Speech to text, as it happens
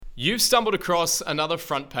You've stumbled across another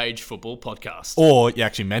front page football podcast. Or you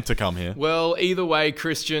actually meant to come here. Well, either way,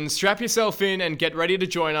 Christian, strap yourself in and get ready to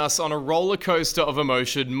join us on a roller coaster of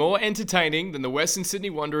emotion more entertaining than the Western Sydney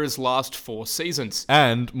Wanderers' last 4 seasons.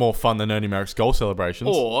 And more fun than Ernie Merrick's goal celebrations.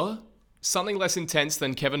 Or something less intense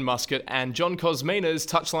than Kevin Muscat and John Cosmina's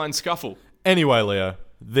touchline scuffle. Anyway, Leo,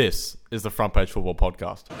 this is the Front Page Football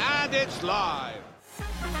Podcast. And it's live.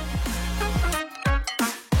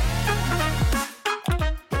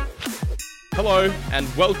 Hello and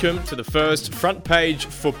welcome to the first Front Page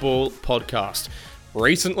Football podcast.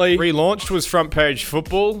 Recently relaunched was Front Page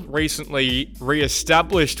Football, recently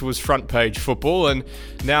re-established was Front Page Football, and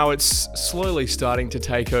now it's slowly starting to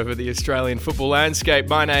take over the Australian football landscape.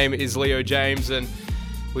 My name is Leo James, and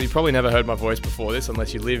well, you've probably never heard my voice before this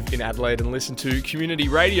unless you live in Adelaide and listen to community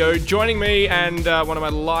radio. Joining me and one of my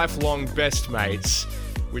lifelong best mates,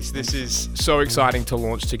 which this is so exciting to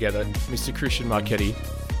launch together, Mr. Christian Marchetti.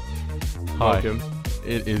 Hi. Welcome.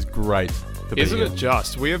 It is great to be Isn't here. it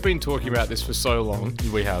just? We have been talking about this for so long.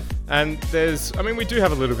 We have. And we do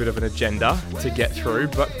have a little bit of an agenda to get through,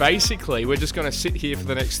 but basically we're just going to sit here for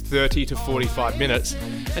the next 30 to 45 minutes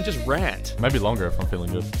and just rant. Maybe longer if I'm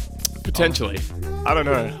feeling good. Potentially. I don't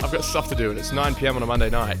know. I've got stuff to do and it's 9 p.m. on a Monday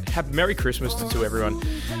night. Have Merry Christmas to everyone.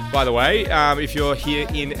 By the way, if you're here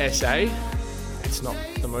in SA, it's not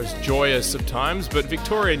the most joyous of times, but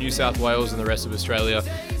Victoria, New South Wales and the rest of Australia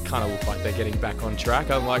kind of look like they're getting back on track,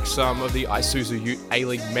 unlike some of the Isuzu Ute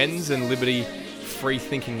A-League men's and Liberty Free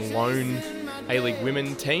Thinking Loan A-League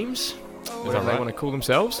women teams, whatever they want to call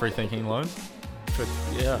themselves. Free thinking loan.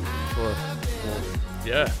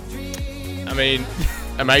 I mean,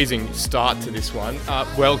 amazing start to this one.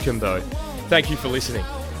 Welcome though. Thank you for listening.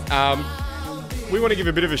 We want to give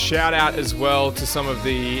a bit of a shout out as well to some of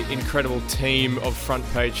the incredible team of Front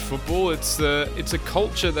Page Football. It's a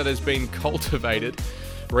culture that has been cultivated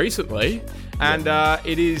recently, and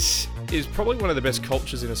it is probably one of the best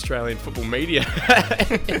cultures in Australian football media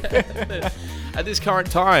at this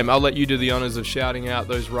current time. I'll let you do the honours of shouting out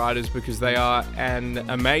those riders because they are an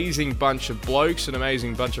amazing bunch of blokes, an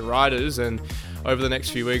amazing bunch of riders, and over the next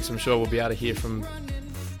few weeks I'm sure we'll be able to hear from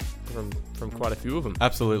quite a few of them.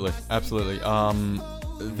 Absolutely.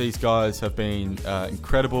 These guys have been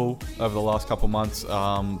incredible over the last couple of months.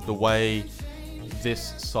 The way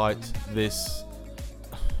this site, this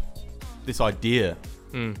idea,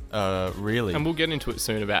 really. And we'll get into it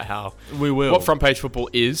soon about how We will. what Front Page Football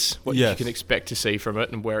is, what Yes. you can expect to see from it,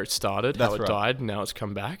 and where it started, That's how it right. died, and now it's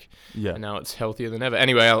come back, Yeah. and now it's healthier than ever.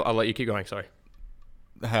 Anyway, I'll let you keep going. Sorry,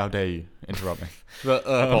 How dare you interrupt me? But,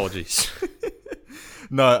 apologies.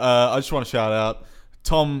 No, I just want to shout out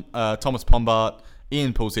Thomas Pombart,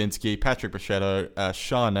 Ian Pulzinski, Patrick Bichetto,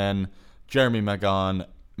 Sharnan, Jeremy Magan,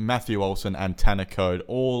 Matthew Olsen, and Tanner Code,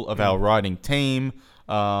 all of our writing team,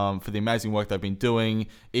 for the amazing work they've been doing.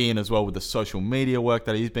 Ian as well with the social media work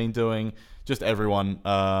that he's been doing. Just everyone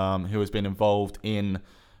who has been involved in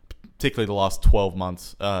particularly the last 12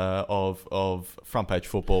 months of Front Page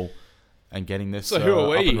Football and getting this So who are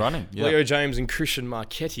we? up and running. Yeah. Leo James and Christian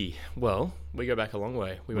Marchetti. Well, we go back a long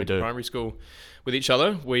way. We went to do. primary school with each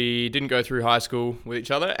other. We didn't go through high school with each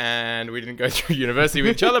other, and we didn't go through university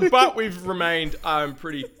with each other, but we've remained, I'm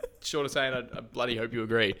pretty sure to say, and I bloody hope you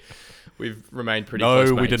agree, we've remained pretty close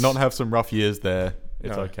No, mates. we did not have some rough years there.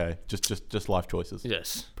 It's No. okay. Just life choices.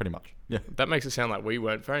 Yes. Pretty much. Yeah. That makes it sound like we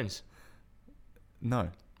weren't friends. No.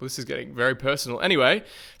 Well, this is getting very personal. Anyway,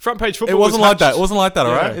 Front Page Football It wasn't was like that. hatched- It wasn't like that,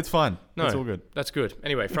 all Yeah. right? It's fine. No, It's all good. That's good.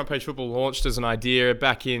 Anyway, Front Page Football launched as an idea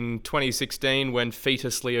back in 2016 when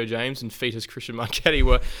fetus Leo James and fetus Christian Marchetti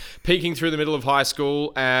were peeking through the middle of high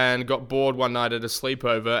school and got bored one night at a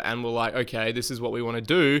sleepover and were like, okay, this is what we want to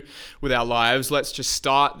do with our lives. Let's just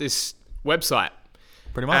start this website.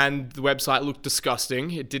 Pretty much. And the website looked disgusting.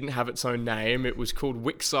 It didn't have its own name. It was called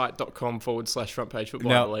wixsite.com/Front Page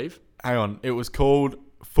Football, I believe. Hang on. It was called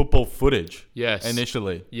Football Footage. Yes.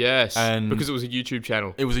 Initially. Yes. And because it was a YouTube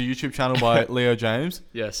channel. It was a YouTube channel by Leo James,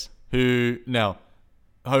 Yes. who now,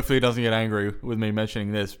 hopefully he doesn't get angry with me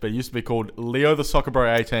mentioning this, but it used to be called Leo the Soccer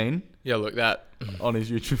Bro 18 Yeah, look, that... on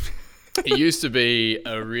his YouTube. It used to be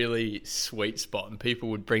a really sweet spot, and people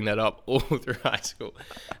would bring that up all through high school.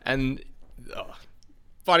 And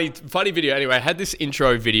funny video. Anyway, I had this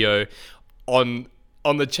intro video on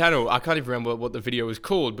the channel. I can't even remember what the video was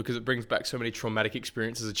called because it brings back so many traumatic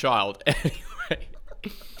experiences as a child. Anyway,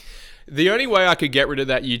 the only way I could get rid of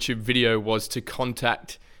that YouTube video was to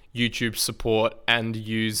contact YouTube support and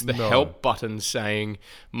use the help button saying,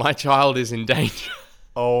 "My child is in danger."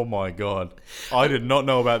 Oh my God. I did not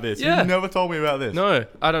know about this. Yeah. You never told me about this. No,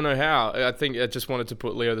 I don't know how. I think I just wanted to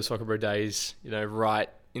put Leo the Soccer Bro Days, right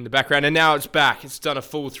in the background, and now it's back. It's done a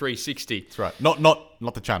full 360. That's right. Not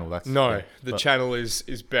the channel. The channel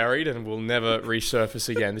is buried and will never resurface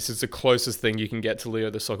again. This is the closest thing you can get to Leo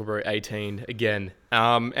the Soccer Bro 18 again.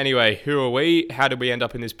 Anyway, who are we? How did we end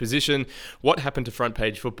up in this position? What happened to Front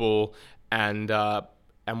Page Football? And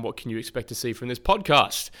what can you expect to see from this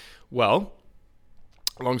podcast? Well,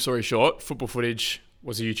 long story short, Football Footage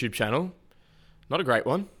was a YouTube channel. Not a great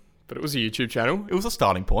one, but it was a YouTube channel. It was a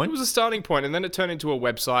starting point. It was a starting point, and then it turned into a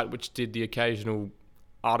website which did the occasional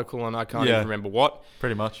article, and I can't even remember what.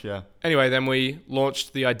 Pretty much, yeah. Anyway, then we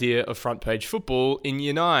launched the idea of Front Page Football in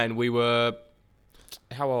year 9. We were...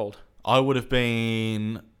 How old? I would have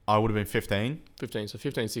been 15. 15, so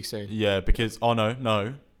 15, 16. Yeah, because... Oh,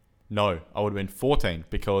 no. I would have been 14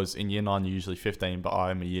 because in year 9 you're usually 15, but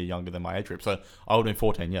I'm a year younger than my age group. So I would have been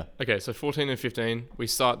 14, yeah. Okay, so 14 and 15, we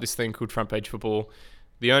start this thing called Front Page Football.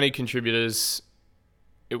 The only contributors,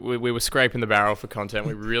 we were scraping the barrel for content.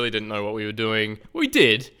 We really didn't know what we were doing. We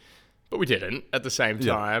did, but we didn't at the same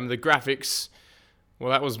time. The graphics,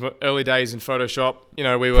 well, that was early days in Photoshop. You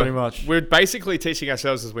know, we were basically teaching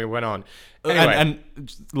ourselves as we went on. Anyway.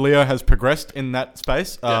 And Leo has progressed in that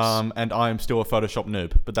space, Yes. and I am still a Photoshop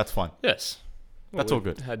noob, but that's fine. Yes. Well, that's all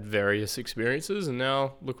good. Had various experiences, and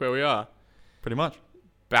now look where we are. Pretty much.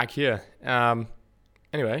 Back here.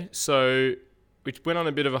 Anyway, so we went on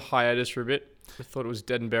a bit of a hiatus for a bit. We thought it was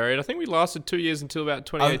dead and buried. I think we lasted 2 years until about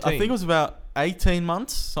 2018. I think it was about 18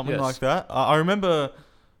 months, something like that. I remember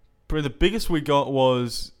probably the biggest we got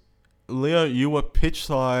was, Leo, you were pitch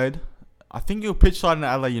side. I think you were pitch side in an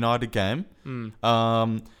Adelaide United game.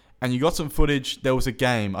 And you got some footage. There was a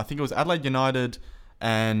game. I think it was Adelaide United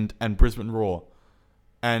and Brisbane Roar.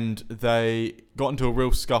 And they got into a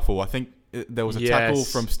real scuffle. I think there was a tackle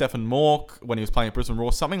from Stefan Mork when he was playing at Brisbane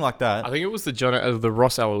Roar, something like that. I think it was the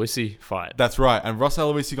Ross Aloisi fight. That's right. And Ross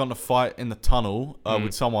Aloisi got in a fight in the tunnel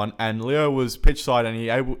with someone, and Leo was pitch side, and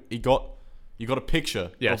you got a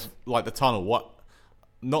picture of like the tunnel.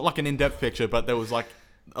 Not like an in-depth picture, but there was like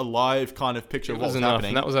a live kind of picture of what was happening.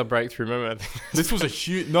 And that was our breakthrough moment. This was a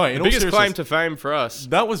huge... No, in the all biggest seriousness, claim to fame for us.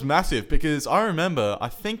 That was massive because I remember, I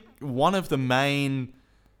think one of the main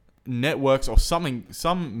networks or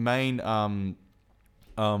some main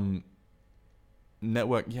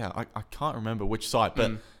network, I can't remember which site,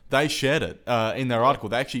 but they shared it in their article.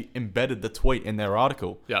 They actually embedded the tweet in their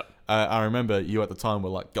article. Yep. I remember you at the time were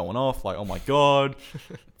like going off, like, oh my God,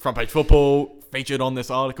 Front Page Football featured on this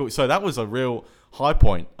article. So that was a real high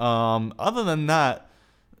point. Other than that,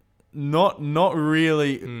 not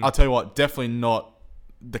really. I'll tell you what, definitely not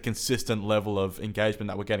the consistent level of engagement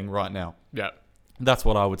that we're getting right now. Yeah. That's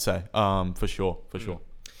what I would say, for sure.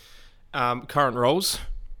 Current roles,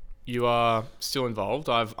 you are still involved.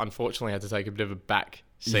 I've unfortunately had to take a bit of a back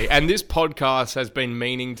seat. And this podcast has been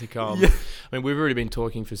meaning to come. Yeah. I mean, we've already been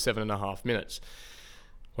talking for 7.5 minutes.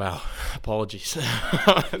 Wow. Apologies.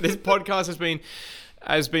 This podcast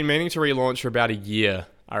has been meaning to relaunch for about a year,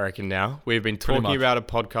 I reckon now. We've been talking about a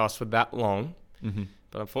podcast for that long. Mm-hmm.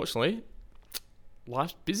 But unfortunately,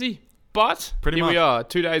 life's busy. But here we are,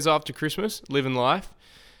 2 days after Christmas, living life,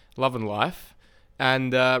 loving life,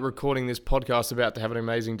 and recording this podcast about to have an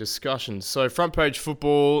amazing discussion. So Front Page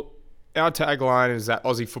Football, our tagline is that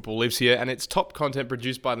Aussie football lives here, and it's top content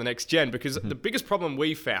produced by the next gen, because the biggest problem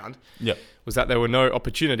we found was that there were no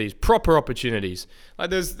opportunities, proper opportunities. Like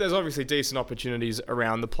there's obviously decent opportunities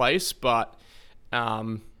around the place, but...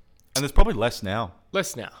 and there's probably less now.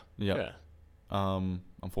 Yeah.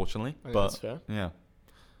 Unfortunately. I think that's fair. Yeah.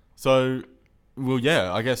 So,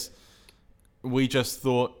 I guess we just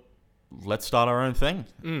thought, let's start our own thing.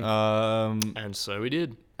 And so we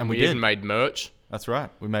did. And we even made merch. That's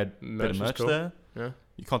right. We made a bit of merch there. Yeah.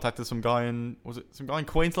 You contacted some guy in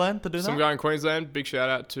Queensland to do that? Some guy in Queensland. Big shout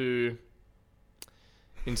out to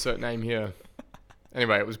insert name here.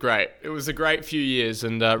 Anyway, it was great. It was a great few years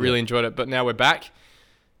and really enjoyed it. But now we're back,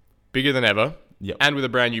 bigger than ever. Yep. And with a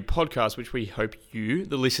brand new podcast, which we hope you,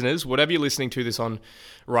 the listeners, whatever you're listening to this on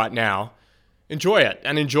right now, enjoy it.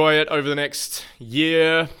 And enjoy it over the next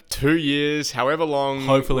year, 2 years, however long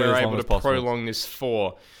hopefully we're as able long to as possible. prolong this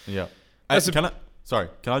for. Yeah. Can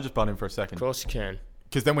I just butt in for a second? Of course you can.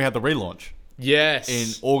 Because then we had the relaunch. Yes. In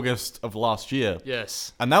August of last year.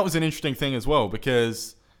 Yes. And that was an interesting thing as well,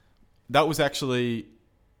 because that was actually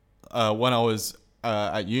when I was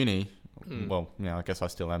at uni. Well, I guess I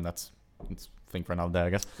still am. That's a thing for another day, I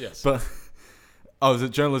guess. Yes. But I was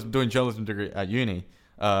doing journalism degree at uni,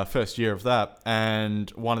 first year of that, and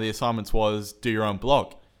one of the assignments was do your own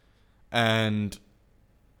blog. And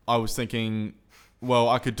I was thinking, well,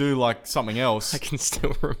 I could do like something else. I can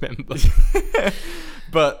still remember.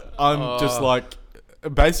 But I'm just like,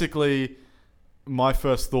 basically, my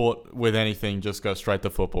first thought with anything just goes straight to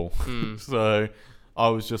football. So I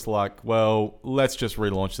was just like, well, let's just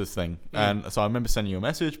relaunch this thing. And so I remember sending you a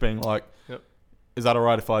message being like, is that all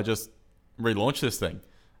right if I just relaunch this thing?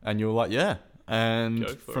 And you were like, yeah. And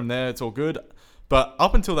from there, it's all good. But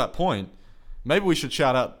up until that point, maybe we should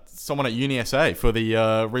shout out someone at UniSA for the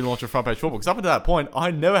relaunch of Front Page Football. Because up until that point,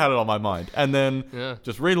 I never had it on my mind. And then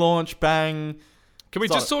just relaunch, bang. Can we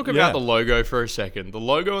just talk about the logo for a second? The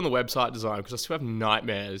logo and the website design, because I still have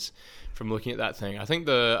nightmares from looking at that thing. I think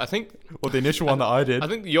the initial one that I did. I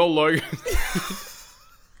think your logo.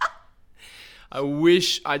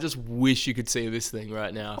 I just wish you could see this thing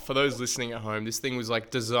right now. For those listening at home, this thing was like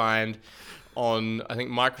designed on, I think,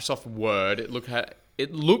 Microsoft Word. It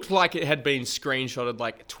looked like it had been screenshotted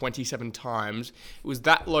like 27 times. It was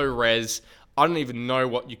that low res. I don't even know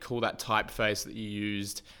what you call that typeface that you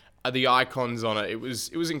used. The icons on it, it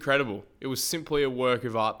was incredible. It was simply a work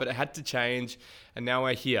of art, but it had to change, and now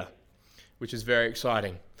we're here, which is very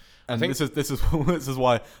exciting. And this is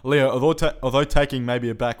why Leo, although taking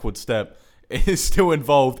maybe a backward step, is still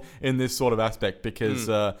involved in this sort of aspect because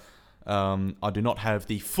I do not have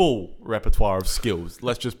the full repertoire of skills.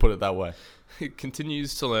 Let's just put it that way. It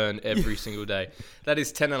continues to learn every single day. That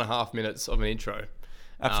is 10 and a half minutes of an intro.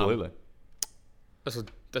 Absolutely. That's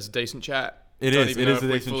a decent chat. It is a decent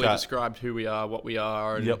chat. We fully described who we are, what we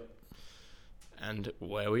are, and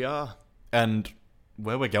where we are. And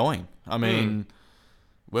where we're going. I mean,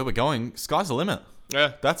 where we're going, sky's the limit.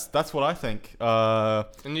 Yeah, that's what I think.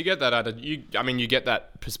 And you get that you get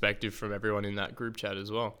that perspective from everyone in that group chat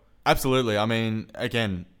as well. Absolutely. I mean,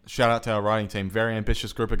 again, shout out to our writing team. Very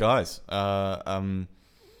ambitious group of guys.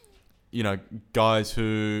 Guys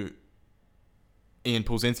who Ian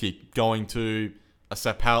Pulzinski going to a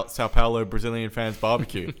Sao Paulo Brazilian fans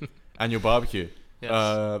barbecue, annual barbecue.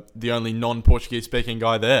 Yes. The only non-Portuguese speaking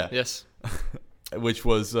guy there. Yes. Which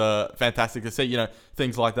was fantastic to see.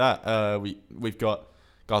 Things like that. We've got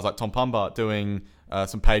guys like Tom Pumbart doing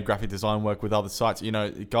some paid graphic design work with other sites.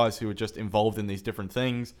 Guys who are just involved in these different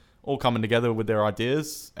things, all coming together with their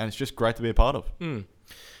ideas, and it's just great to be a part of. 100%.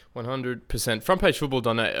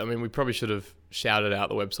 Frontpagefootball.net. I mean, we probably should have shouted out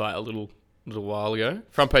the website a little while ago.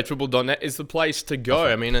 Frontpagefootball.net is the place to go.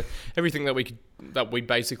 I mean, everything that we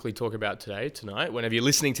basically talk about tonight, whenever you're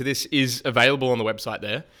listening to this, is available on the website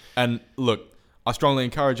there. And look, I strongly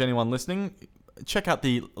encourage anyone listening, check out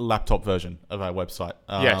the laptop version of our website.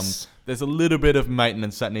 Yes. There's a little bit of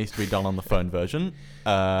maintenance that needs to be done on the phone version.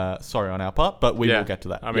 Sorry on our part, but we will get to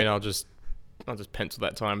that. I mean, I'll just pencil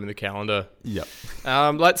that time in the calendar. Yep.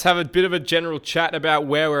 Let's have a bit of a general chat about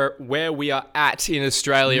where we are at in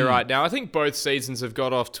Australia right now. I think both seasons have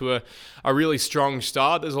got off to a really strong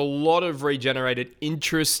start. There's a lot of regenerated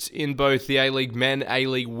interest in both the A-League men,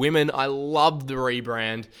 A-League women. I love the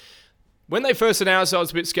rebrand. When they first announced it, I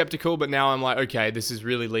was a bit skeptical, but now I'm like, okay, this is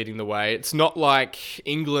really leading the way. It's not like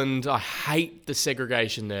England. I hate the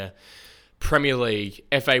segregation there. Premier League,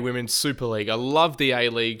 FA Women's Super League. I love the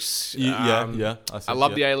A-Leagues. I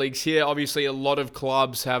love the A-Leagues here. Obviously, a lot of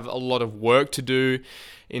clubs have a lot of work to do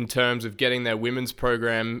in terms of getting their women's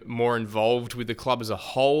program more involved with the club as a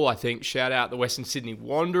whole. I think shout out the Western Sydney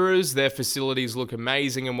Wanderers. Their facilities look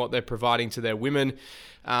amazing and what they're providing to their women.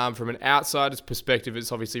 From an outsider's perspective,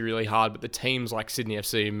 it's obviously really hard, but the teams like Sydney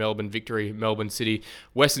FC, Melbourne Victory, Melbourne City,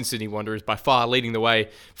 Western Sydney Wanderers by far leading the way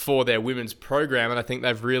for their women's program, and I think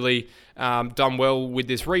they've really done well with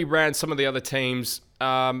this rebrand. Some of the other teams,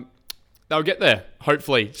 they'll get there,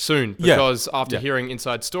 hopefully, soon, because after hearing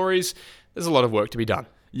inside stories, there's a lot of work to be done.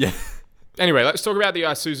 Yeah. Anyway, let's talk about the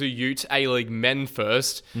Isuzu Ute A-League men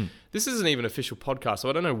first. This isn't even an official podcast, so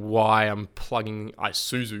I don't know why I'm plugging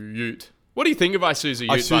Isuzu Ute. What do you think of Isuzu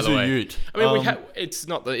Ute, by the way? Ute. I mean, it's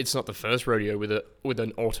not the first rodeo with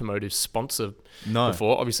an automotive sponsor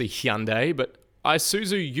before. Obviously Hyundai, but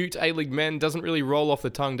Isuzu Ute A-League men doesn't really roll off the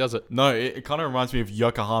tongue, does it? No, it kind of reminds me of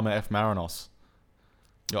Yokohama F Marinos.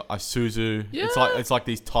 Isuzu. Yeah. It's like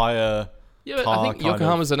these tire. Yeah, but I think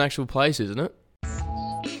Yokohama's an actual place, isn't it?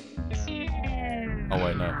 Oh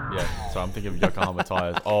wait, no. Yeah. So I'm thinking of Yokohama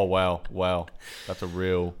tires. Oh wow. That's a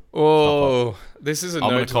real. Oh, this is a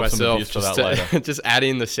note to myself. Later. Just add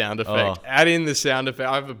in the sound effect. Add in the sound effect.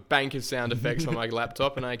 I have a bank of sound effects on my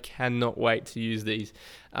laptop, and I cannot wait to use these.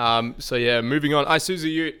 So yeah, moving on. Isuzu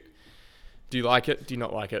Ute. Do you like it? Do you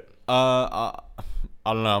not like it? I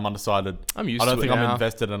don't know. I'm undecided. I'm used to it. I don't think now. I'm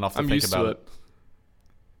invested enough to think about it.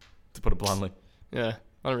 To put it bluntly. Yeah.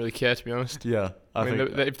 I don't really care, to be honest. Yeah. I mean,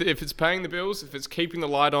 if it's paying the bills, if it's keeping the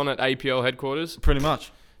light on at APL headquarters... Pretty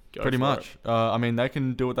much. I mean, they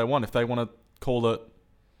can do what they want. If they want to call it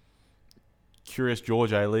curious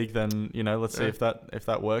George A-League, then let's see if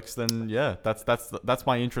that works. Then that's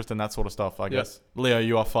my interest in that sort of stuff, I guess. Leo,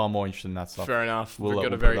 you are far more interested in that stuff. Fair enough. We've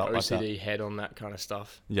got a very OCD head on that kind of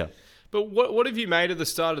stuff. Yeah. But what have you made of the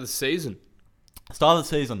start of the season? Start of the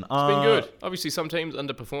season. It's been good. Obviously, some teams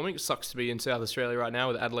underperforming. It sucks to be in South Australia right now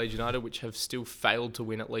with Adelaide United, which have still failed to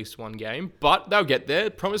win at least one game. But they'll get there.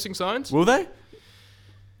 Promising signs. Will they?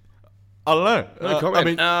 I don't know. No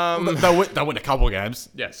comment. I mean, they'll win a couple of games.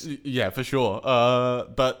 Yes. Yeah, for sure.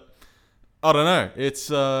 But I don't know.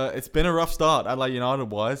 It's been a rough start, Adelaide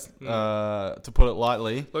United-wise, to put it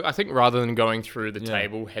lightly. Look, I think rather than going through the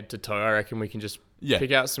table head to toe, I reckon we can just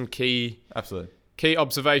pick out some key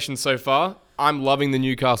observations so far. I'm loving the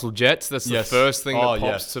Newcastle Jets. That's the first thing that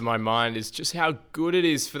pops to my mind is just how good it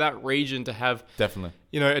is for that region to have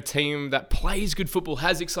a team that plays good football,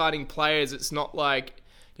 has exciting players. It's not like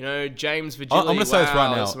James Vigili. I'm going to say this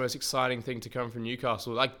right now. It's the most exciting thing to come from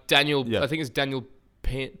Newcastle. Like Daniel, I think it's Daniel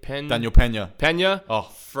Daniel Pena.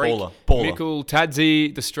 Oh, freak. Baller. Mikkel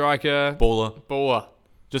Tadzi, the striker. Baller.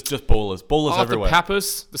 Just ballers. Ballers everywhere. The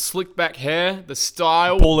Pappas, the slick back hair, the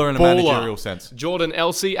style. Baller in a managerial sense. Jordan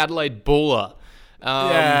Elsey, Adelaide baller. No. All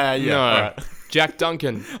right. Jack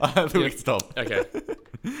Duncan. I think we can stop. Okay.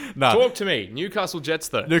 No. Talk to me. Newcastle Jets,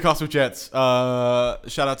 though. Newcastle Jets.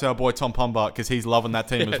 Shout out to our boy Tom Pumbart because he's loving that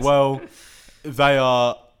team as well. They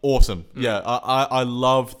are awesome. Yeah, I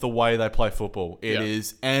love the way they play football. It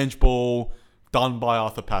is Ange ball done by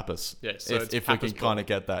Arthur Pappas. Yes, so if we can kind of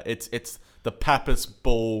get that. It's the Pappas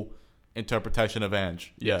ball interpretation of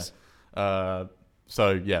Ange. Yes. But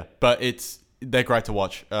they're great to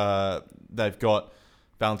watch. They've got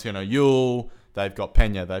Valentino Yule. They've got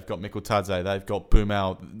Pena. They've got Mikkel Tadze. They've got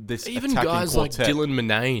Boumau. This even attacking guys quartet. like Dylan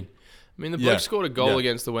Murnane. I mean, the bloke scored a goal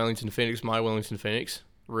against the Wellington Phoenix. My Wellington Phoenix.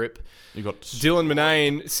 Rip. You got Dylan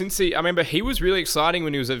Murnane. I remember he was really exciting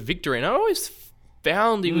when he was at Victory, and I always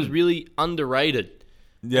found he was really underrated.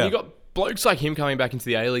 Yeah. And you got blokes like him coming back into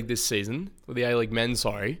the A-League this season, or the A-League men,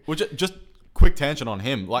 sorry. Well, just quick tangent on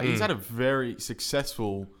him. Like he's had a very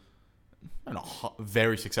successful, not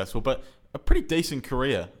very successful, but a pretty decent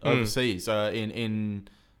career overseas in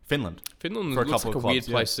Finland. Finland for a looks couple like of a weird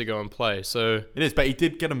clubs, place to go and play. So it is, but he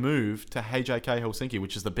did get a move to HJK Helsinki,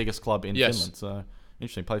 which is the biggest club in Finland. So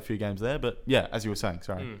interesting, played a few games there. But yeah, as you were saying,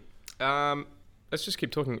 sorry. Let's just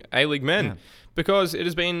keep talking A-League men because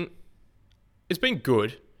it's been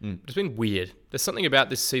good. It's been weird. There's something about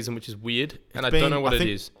this season which is weird, and I don't know what it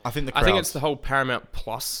is. I think it's the whole Paramount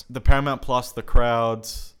Plus. The Paramount Plus, the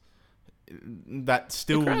crowds. That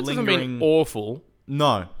still the crowds lingering. Hasn't been awful.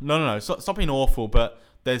 No. Stop being awful, but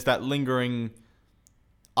there's that lingering.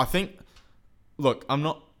 I think. Look,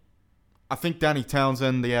 I think Danny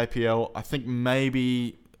Townsend, the APL. I think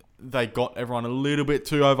maybe they got everyone a little bit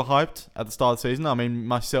too overhyped at the start of the season. I mean,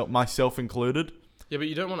 myself included. Yeah, but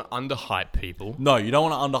you don't want to underhype people. No, you don't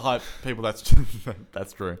want to underhype people. That's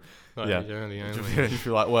true. Like, yeah. If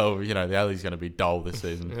you're like, well, the A-League's going to be dull this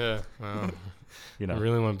season. Yeah. Well, I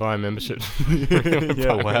really want to buy a membership.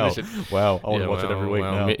 Wow. I want to watch it every week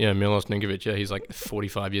now. Milos Ninkovic, he's like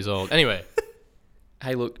 45 years old. Anyway.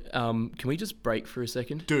 Hey, look, can we just break for a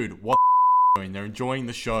second? Dude, what doing? They're enjoying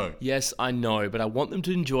the show. Yes, I know, but I want them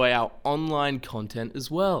to enjoy our online content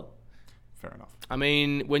as well. Fair enough. I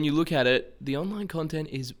mean, when you look at it, the online content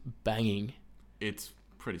is banging. It's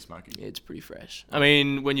pretty smoky. It's pretty fresh. I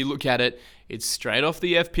mean, when you look at it, it's straight off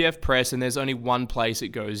the FPF press, and there's only one place it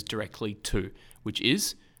goes directly to, which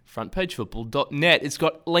is frontpagefootball.net. It's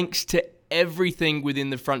got links to everything within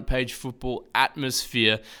the Front Page Football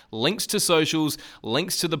atmosphere. Links to socials,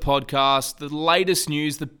 links to the podcast, the latest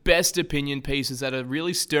news, the best opinion pieces that are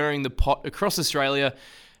really stirring the pot across Australia,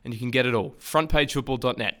 and you can get it all.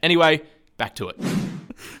 Frontpagefootball.net. Anyway, back to it.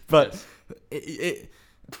 But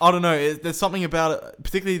I don't know. There's something about it,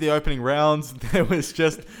 particularly the opening rounds. There was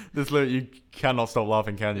just this little. You cannot stop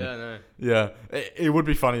laughing, can you? Yeah, no. Yeah, it would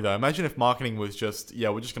be funny though. Imagine if marketing was just,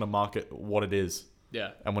 we're just going to market what it is.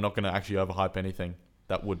 Yeah, and we're not going to actually overhype anything.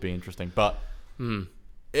 That would be interesting. But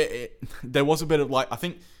there was a bit of I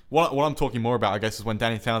think what I'm talking more about, I guess, is when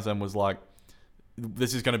Danny Townsend was like,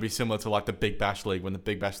 "This is going to be similar to the Big Bash League when the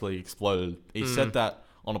Big Bash League exploded." He said that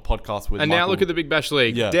on a podcast with. And Michael. Now look at the Big Bash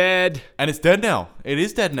League. Yeah. Dead. And it's dead now. It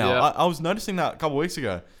is dead now. Yeah. I was noticing that a couple of weeks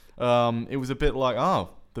ago. It was a bit like,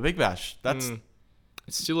 the Big Bash. That's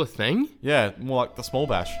it's still a thing? Yeah, more like the Small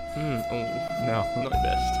Bash. No. Not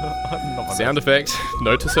best. Not my Sound best. effect.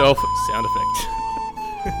 Note to self. Sound effect.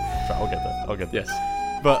 Sorry, I'll get that. I'll get that. Yes.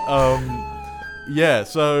 But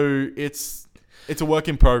so it's a work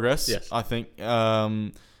in progress. Yes. I think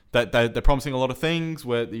they're promising a lot of things.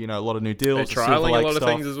 Where a lot of new deals. They're trialing a lot of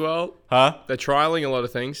things as well. Huh? They're trialing a lot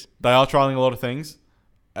of things. They are trialing a lot of things.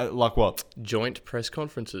 Like what? Joint press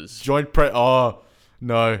conferences. Oh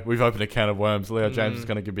no, we've opened a can of worms. Leo James is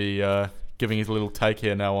going to be giving his little take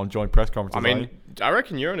here now on joint press conferences. I mean, I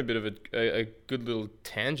reckon you're on a bit of a good little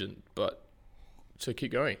tangent, but so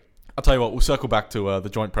keep going. I'll tell you what, we'll circle back to the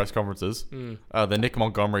joint press conferences. The Nick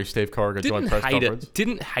Montgomery, Steve Corrigan joint press conference.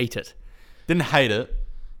 Didn't hate it. Didn't hate it,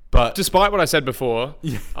 but... Despite what I said before,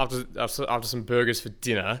 after some burgers for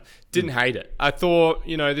dinner, didn't hate it. I thought,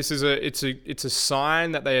 this is it's a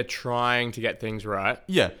sign that they are trying to get things right.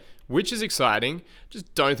 Yeah. Which is exciting.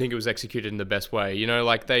 Just don't think it was executed in the best way.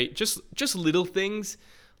 Like they... Just little things...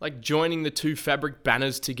 Like joining the two fabric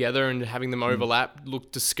banners together and having them overlap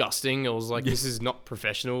looked disgusting. I was like, this is not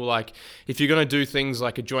professional. Like, if you're going to do things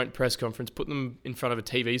like a joint press conference, put them in front of a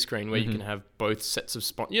TV screen where you can have both sets of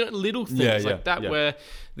little things like that where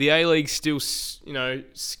the A-League still,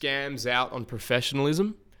 scams out on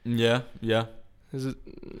professionalism. Yeah. Is it?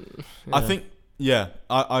 I think,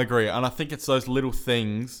 I agree. And I think it's those little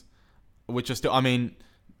things which are still,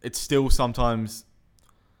 it's still sometimes...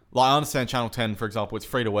 Like, I understand Channel 10, for example, it's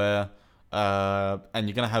free to wear, and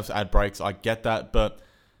you're going to have ad breaks. I get that, but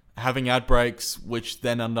having ad breaks, which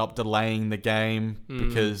then end up delaying the game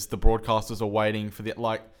because the broadcasters are waiting for the...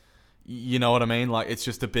 Like, you know what I mean? Like, it's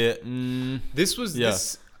just a bit... This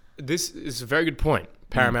is a very good point.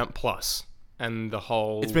 Paramount Plus and the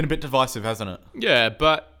whole... It's been a bit divisive, hasn't it? Yeah,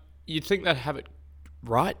 but you'd think they'd have it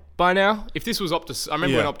right by now. If this was Optus... I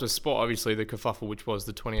remember when Optus Sport, obviously, the kerfuffle, which was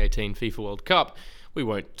the 2018 FIFA World Cup... We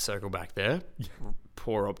won't circle back there.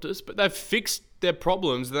 Poor Optus. But they've fixed their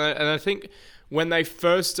problems. And I think when they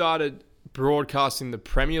first started broadcasting the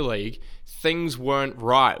Premier League, things weren't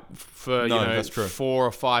right for, that's true. 4 or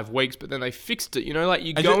 5 weeks. But then they fixed it.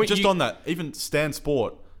 On that, even Stan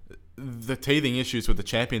Sport, the teething issues with the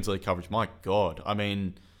Champions League coverage, my God.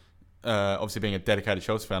 Obviously being a dedicated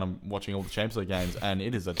Chelsea fan, I'm watching all the Champions League games, and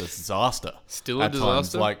it is a disaster. Still a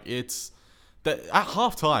disaster? Like, it's... At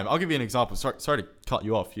halftime, I'll give you an example. Sorry to cut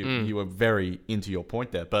you off. You were very into your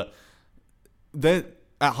point there, but at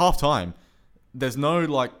halftime, there's no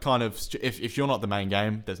if you're not the main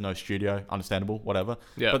game, there's no studio. Understandable, whatever.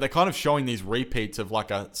 Yeah. But they're kind of showing these repeats of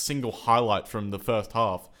like a single highlight from the first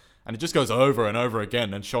half, and it just goes over and over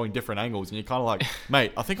again and showing different angles, and you're kind of like,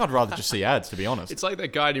 mate, I think I'd rather just see ads, to be honest. It's like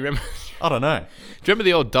that guy. Do you remember? I don't know. Do you remember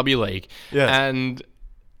the old W League? Yeah. And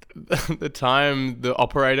the time the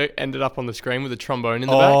operator ended up on the screen with a trombone in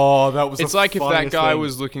the back. Oh, that was It's like if that guy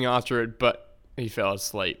was looking after it, but he fell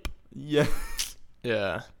asleep. Yeah.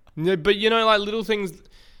 Yeah. But, like little things...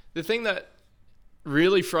 The thing that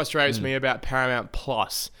really frustrates me about Paramount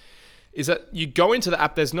Plus is that you go into the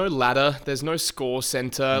app, there's no ladder, there's no score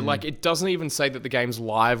center. Like, it doesn't even say that the game's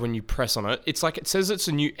live when you press on it. It's like, it says it's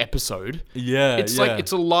a new episode. Yeah, It's like,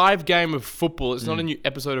 it's a live game of football. It's not a new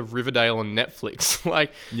episode of Riverdale on Netflix.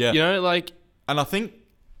 And I think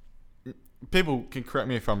people can correct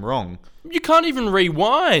me if I'm wrong. You can't even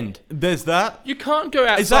rewind. There's that. You can't go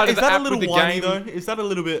outside of the app with the game. Is that a little whiny, though? Is that a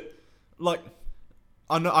little bit, like...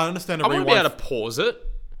 I understand a rewind. I want to be able to pause it.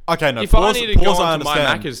 Okay, no. If I need to go onto my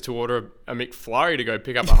Macca's to order a McFlurry to go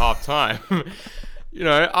pick up at half time,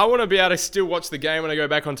 I want to be able to still watch the game when I go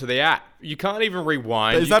back onto the app. You can't even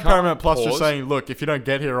rewind. Is that Paramount Plus just saying, look, if you don't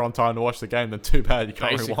get here on time to watch the game, then too bad, you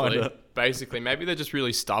can't rewind it? Basically. Maybe they're just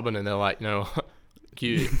really stubborn and they're like, no,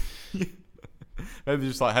 you. Maybe they're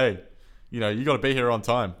just like, hey, you got to be here on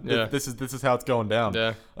time. Yeah. This is how it's going down.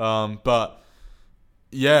 Yeah. But,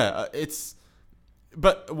 yeah, it's...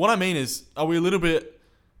 But what I mean is, are we a little bit...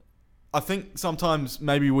 I think sometimes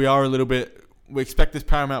maybe we are a little bit... We expect this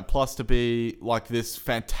Paramount Plus to be like this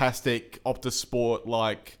fantastic Optus Sport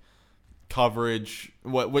like coverage.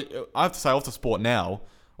 I have to say Optus Sport now,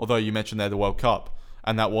 although you mentioned there the World Cup,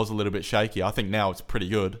 and that was a little bit shaky. I think now it's pretty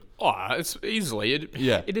good. Oh, it's easily.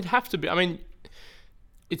 It'd have to be. I mean,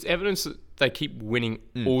 it's evidence that they keep winning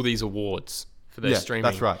all these awards for their streaming.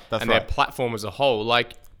 That's right. Their platform as a whole.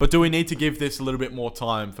 But do we need to give this a little bit more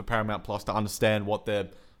time for Paramount Plus to understand what their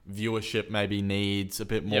viewership maybe needs a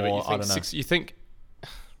bit more? But I don't know. You think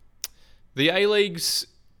the A-League's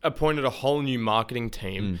appointed a whole new marketing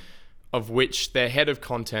team, of which their head of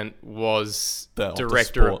content was the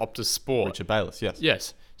director of Optus Sport. Richard Bayless, yes.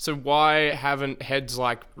 Yes. So why haven't heads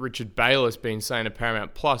like Richard Bayless been saying to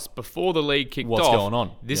Paramount Plus before the league kicked off, what's going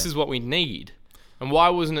on? This is what we need. And why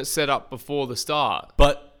wasn't it set up before the start?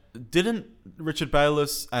 But didn't Richard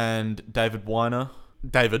Bayless and David Weiner...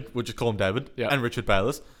 David, we'll just call him David, and Richard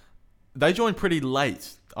Bayless, they joined pretty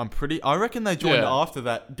late. I reckon they joined after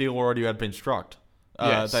that deal already had been struck.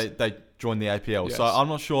 Yes. They join the APL. Yes. So I'm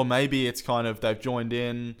not sure. Maybe it's kind of they've joined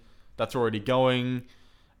in, that's already going,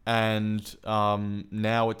 and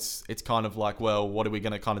now it's kind of like, well, what are we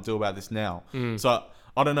going to kind of do about this now? So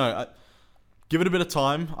I don't know. Give it a bit of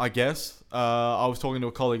time, I guess. I was talking to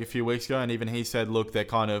a colleague a few weeks ago, and even he said, look, they're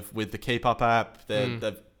kind of with the Keep Up app,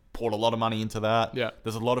 they've poured a lot of money into that. Yeah.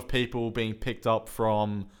 There's a lot of people being picked up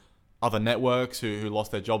from other networks who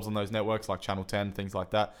lost their jobs on those networks, like Channel 10, things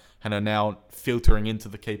like that, and are now filtering into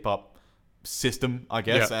the Keep Up system, I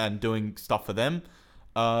guess, and doing stuff for them.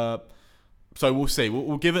 So we'll see.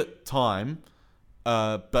 We'll give it time.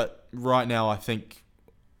 But right now, I think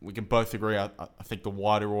we can both agree. I think the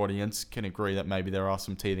wider audience can agree that maybe there are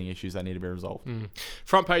some teething issues that need to be resolved.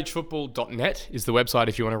 Frontpagefootball.net is the website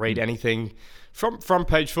if you want to read anything from Front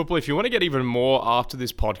Page Football. If you want to get even more after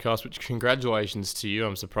this podcast, which congratulations to you.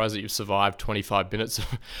 I'm surprised that you've survived 25 minutes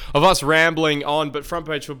of us rambling on. But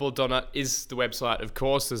frontpagefootball.net is the website, of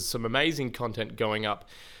course. There's some amazing content going up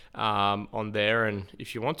on there, and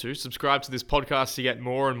if you want to subscribe to this podcast to get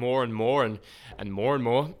more and more and more and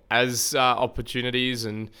more as opportunities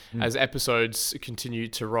and as episodes continue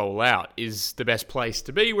to roll out, is the best place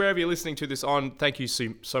to be wherever you're listening to this on. Thank you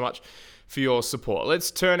so much for your support. Let's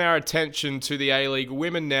turn our attention to the A-League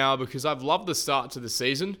women now, because I've loved the start to the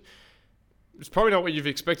season. It's probably not what you've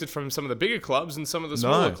expected from some of the bigger clubs, and some of the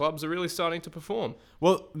smaller clubs are really starting to perform.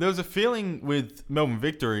 Well, there was a feeling with Melbourne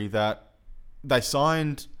Victory that they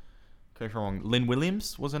signed, correct me if I'm wrong, Lynn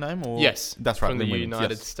Williams was her name? Or? Yes. That's right, from Lynn the Williams,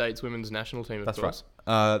 United States women's national team, of That's course.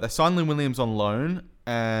 Right. They signed Lynn Williams on loan,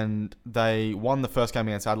 and they won the first game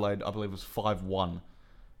against Adelaide, I believe it was 5-1.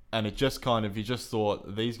 And it just kind of, you just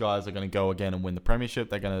thought, these guys are going to go again and win the premiership.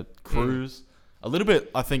 They're going to cruise. A little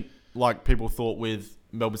bit, I think, like people thought with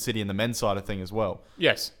Melbourne City and the men's side of thing as well.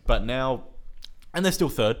 Yes. But now, and they're still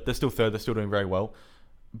third. They're still doing very well.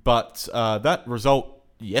 But that result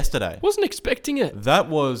yesterday. Wasn't expecting it. That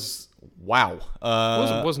was, wow.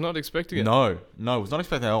 Was not expecting it. No, was not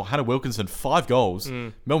expecting it. Hannah Wilkinson, 5 goals.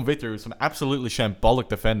 Melbourne Victory with some absolutely shambolic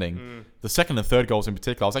defending. The second and third goals in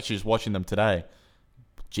particular, I was actually just watching them today.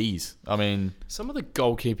 Jeez. I mean, some of the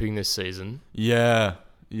goalkeeping this season. Yeah.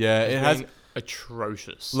 It has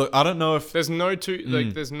atrocious. Look, I don't know if there's no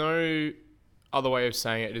there's no other way of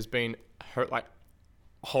saying it. It has been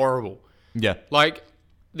horrible. Yeah. Like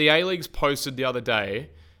the A-League's posted the other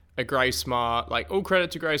day, a Grace Mar, like all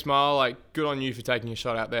credit to Grace Mar, like good on you for taking a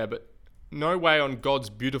shot out there, but no way on God's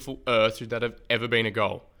beautiful earth should that have ever been a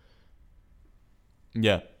goal.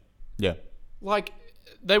 Yeah. Like,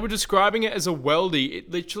 they were describing it as a weldy.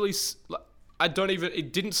 It literally,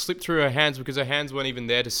 it didn't slip through her hands because her hands weren't even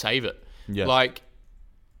there to save it. Yeah.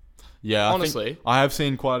 Honestly. I have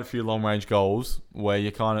seen quite a few long range goals where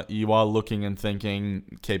you are looking and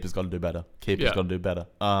thinking, keeper's got to do better. Got to do better.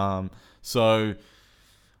 So,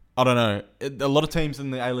 I don't know. A lot of teams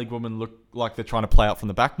in the A-League women look like they're trying to play out from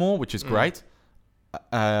the back more, which is great.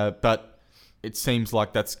 But it seems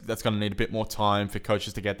like that's going to need a bit more time for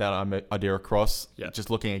coaches to get that idea across. Yeah.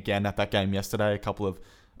 Just looking again at that game yesterday,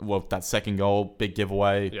 that second goal, big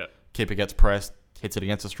giveaway. Yeah. Keeper gets pressed, hits it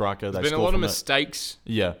against a striker. There's been a lot of mistakes.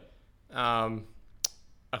 Yeah. I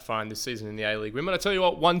find this season in the A-League women. I tell you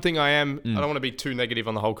what, one thing I don't want to be too negative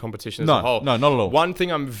on the whole competition as a whole. No, not at all. One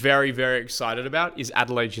thing I'm very, very excited about is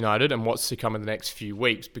Adelaide United and what's to come in the next few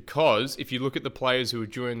weeks. Because if you look at the players who are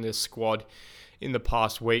joining this squad in the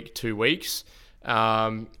past 2 weeks,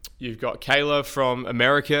 you've got Kayla from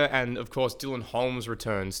America, and of course Dylan Holmes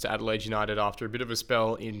returns to Adelaide United after a bit of a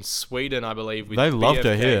spell in Sweden, I believe. They loved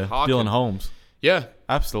her here, Dylan Holmes. Yeah.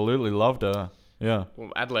 Absolutely loved her. Yeah.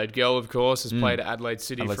 Well, Adelaide girl, of course, has played at Adelaide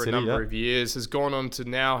City for a number of years, has gone on to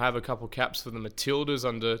now have a couple caps for the Matildas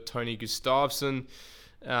under Tony Gustavsson.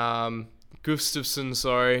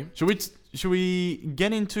 Sorry. Should we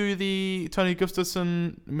get into the Tony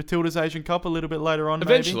Gustavsson Matildas Asian Cup a little bit later on?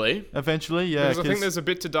 Eventually, yeah. Because I think there's a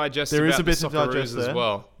bit to digest. There is a bit to digest as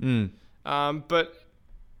well. But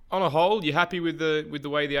on a whole, you happy with the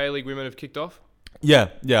way the A-League women have kicked off? Yeah.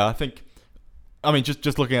 I think. I mean,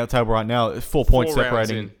 just looking at the table right now, 4 points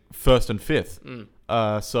separating first and fifth.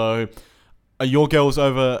 So, are your girls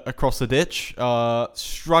over across the ditch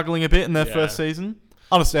struggling a bit in their first season?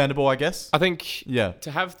 Understandable, I guess. I think to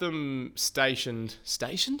have them stationed out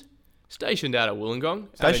at Wollongong.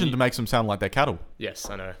 Stationed to make them sound like they're cattle. Yes,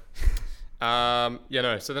 I know.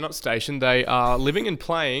 So they're not stationed. They are living and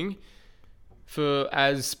playing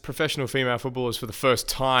as professional female footballers for the first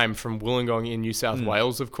time from Wollongong in New South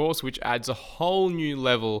Wales, of course, which adds a whole new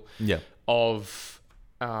level of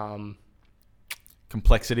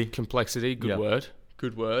complexity. Good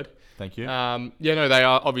word. Thank you. They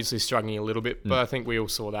are obviously struggling a little bit, but I think we all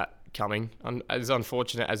saw that coming. As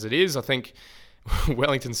unfortunate as it is, I think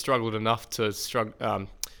Wellington struggled enough to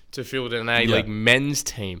field an A-League men's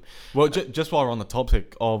team. Well, just while we're on the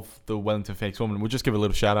topic of the Wellington Phoenix women, we'll just give a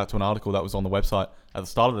little shout out to an article that was on the website at the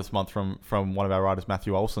start of this month from one of our writers,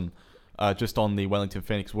 Matthew Olson, just on the Wellington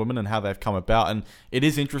Phoenix women and how they've come about. And it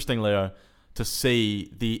is interesting, Leo, to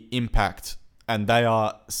see the impact, and they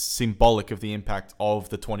are symbolic of the impact of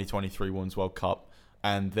the 2023 Women's World Cup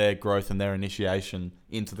and their growth and their initiation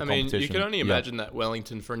into the competition. You can only imagine that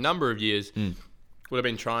Wellington, for a number of years, would have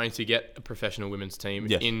been trying to get a professional women's team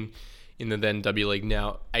in the then W League,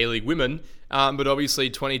 now A-League Women. But obviously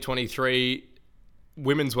 2023,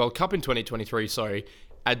 Women's World Cup in 2023,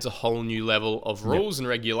 adds a whole new level of rules and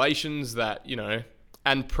regulations that,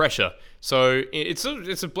 and pressure. So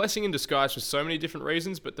it's a blessing in disguise for so many different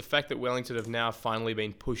reasons, but the fact that Wellington have now finally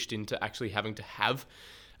been pushed into actually having to have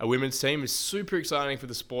a women's team is super exciting for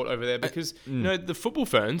the sport over there because the football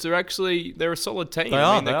Ferns are they're a solid team.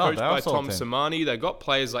 They're coached by Tom Samani. They've got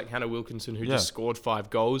players like Hannah Wilkinson who just scored 5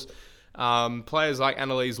 goals. Players like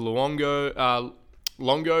Annalise Longo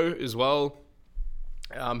as well,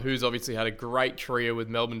 who's obviously had a great career with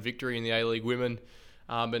Melbourne Victory in the A-League Women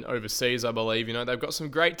and overseas, I believe. They've got some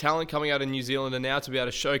great talent coming out of New Zealand and now to be able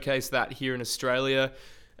to showcase that here in Australia.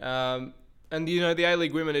 And the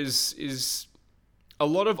A-League Women is a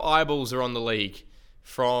lot of eyeballs are on the league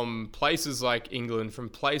from places like England, from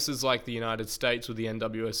places like the United States with the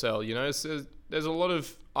NWSL. So there's a lot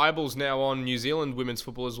of eyeballs now on New Zealand women's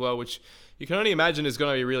football as well, which you can only imagine is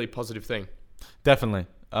going to be a really positive thing. Definitely.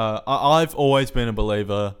 I've always been a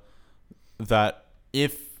believer that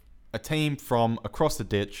if a team from across the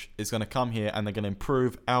ditch is going to come here and they're going to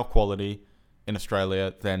improve our quality in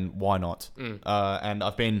Australia, then why not? And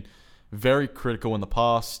I've been very critical in the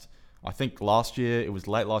past. I think last year, it was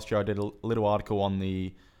late last year, I did a little article on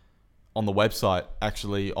the website,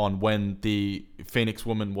 actually, on when the Phoenix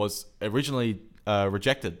woman was originally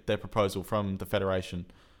rejected their proposal from the Federation.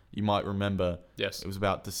 You might remember. Yes. It was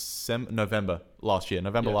about November last year,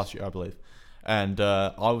 I believe. And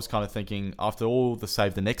I was kind of thinking, after all the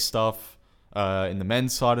Save the Knicks stuff in the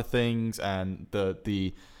men's side of things and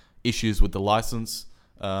the issues with the license,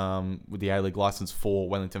 with the A-League license for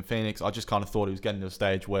Wellington Phoenix, I just kind of thought it was getting to a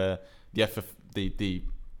stage where the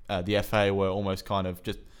FA were almost kind of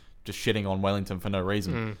just shitting on Wellington for no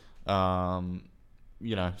reason.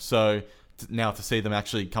 So now to see them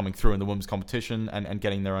actually coming through in the women's competition and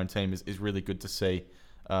getting their own team is really good to see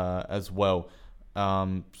as well.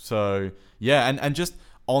 And just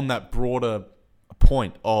on that broader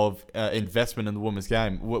point of investment in the women's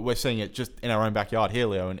game, we're seeing it just in our own backyard here,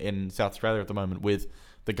 Leo, in South Australia at the moment, with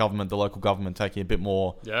the local government taking a bit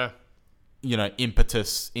more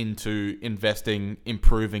impetus into investing,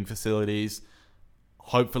 improving facilities.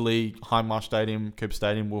 Hopefully Hindmarsh Stadium, Cooper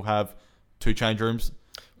Stadium will have 2 change rooms.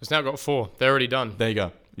 It's now got 4. They're already done. There you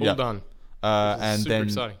go. All done. And super then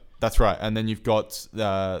exciting. That's right. And then you've got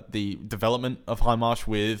the development of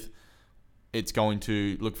Hindmarsh it's going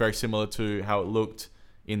to look very similar to how it looked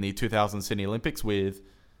in the 2000 Sydney Olympics with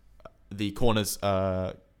the corners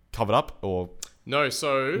covered up, or no?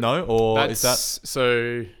 So is that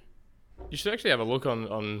so? You should actually have a look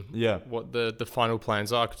on what the final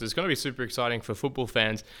plans are, because it's going to be super exciting for football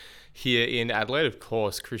fans here in Adelaide. Of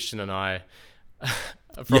course, Christian and I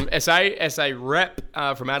from SA rep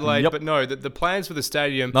from Adelaide, but no, the plans for the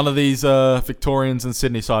stadium. None of these Victorians and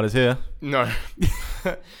Sydney siders here. No.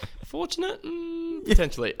 Fortunate?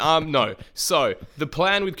 Potentially. No. So, the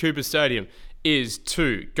plan with Cooper Stadium is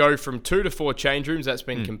to go from 2 to 4 change rooms. That's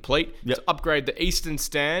been complete. Yep. To upgrade the eastern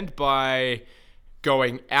stand by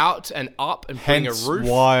going out and up and putting a roof.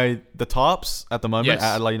 Why the tarps at the moment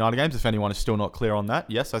at Adelaide United games, if anyone is still not clear on that.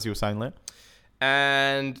 Yes, as you were saying, Leo.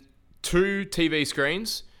 And 2 TV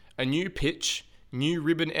screens, a new pitch, new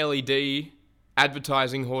ribbon LED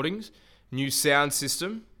advertising hoardings, new sound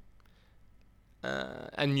system,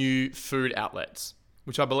 and new food outlets,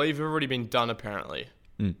 which I believe have already been done apparently.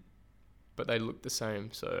 But they look the same,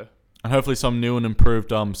 so... And hopefully some new and improved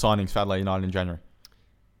signings for Adelaide United in January.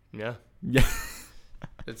 Yeah. Yeah.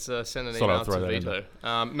 Let's send an email to Vito.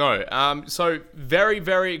 So very,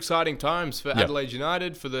 very exciting times for Adelaide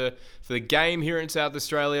United, for the game here in South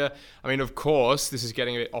Australia. I mean, of course, this is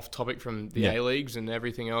getting a bit off topic from the A-Leagues and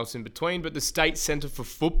everything else in between, but the State Centre for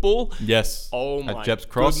Football. Yes. Oh my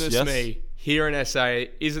goodness me. Here in SA,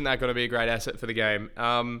 isn't that going to be a great asset for the game?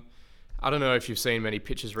 I don't know if you've seen many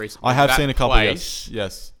pictures recently. I have seen a couple,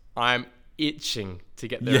 yes. I'm itching to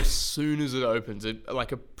get there as soon as it opens.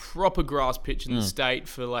 Like a proper grass pitch in the state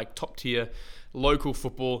for like top tier local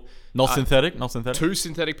football. Not synthetic. 2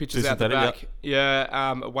 synthetic pitches out the back.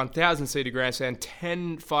 Yeah, a 1,000-seater grandstand,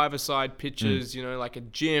 10 5-a-side pitches, like a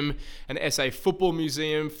gym, an SA football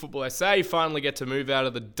museum. Football SA finally get to move out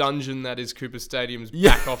of the dungeon that is Cooper Stadium's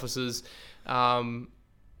back offices.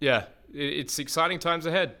 It's exciting times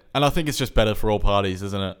ahead. And I think it's just better for all parties,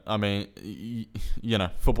 isn't it? I mean,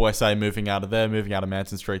 Football SA moving out of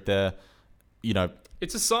Manson Street there,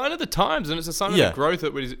 It's a sign of the times, and it's a sign of the growth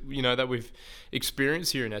that we've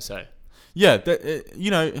experienced here in SA. Yeah,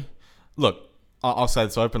 look, I'll say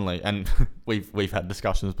this openly, and we've had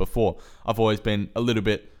discussions before. I've always been a little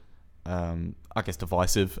bit,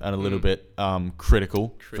 divisive and a little bit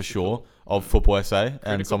critical, for sure, of Football SA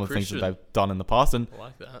and some of the things that they've done in the past. And I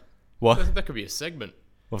like that. What? That could be a segment.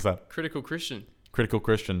 What's that? Critical Christian.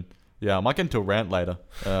 Yeah, I might get into a rant later.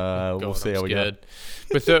 We'll see how we go.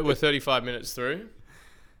 We're 35 minutes through.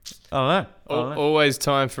 I don't know. Always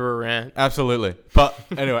time for a rant. Absolutely. But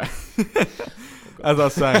anyway, as I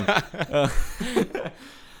was saying,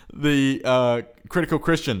 the Critical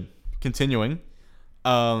Christian continuing.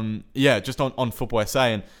 Just on Football SA.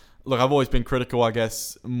 And look, I've always been critical, I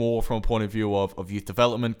guess, more from a point of view of youth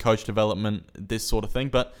development, coach development, this sort of thing.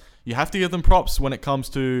 But you have to give them props when it comes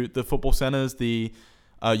to the football centres, the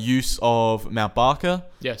use of Mount Barker,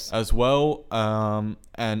 as well,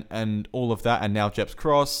 and all of that, and now Jeps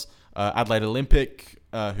Cross, Adelaide Olympic,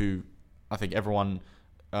 who I think everyone,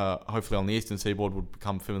 hopefully on the Eastern Seaboard, would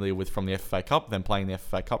become familiar with from the FFA Cup, them playing the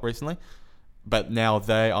FFA Cup recently. But now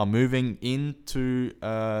they are moving into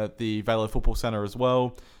the Velo Football Centre as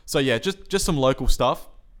well. So yeah, just some local stuff,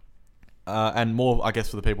 and more, I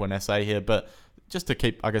guess, for the people in SA here, but just to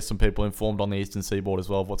keep, I guess, some people informed on the Eastern Seaboard as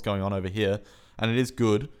well of what's going on over here. And it is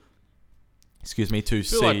good, to see. I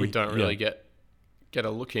feel like we don't really get a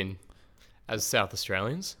look in as South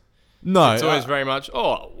Australians. No. It's always very much,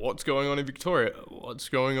 what's going on in Victoria? What's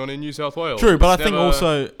going on in New South Wales? True, but I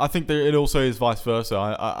think that it also is vice versa.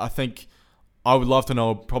 I think I would love to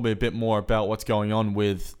know probably a bit more about what's going on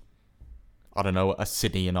with, I don't know, a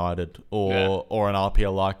Sydney United or an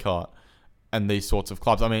RPL Leichhardt and these sorts of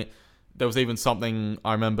clubs. I mean, there was even something,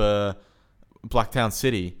 I remember, Blacktown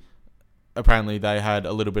City, apparently they had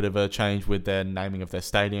a little bit of a change with their naming of their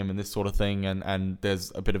stadium and this sort of thing, and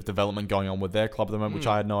there's a bit of development going on with their club at the moment, which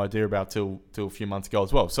I had no idea about till a few months ago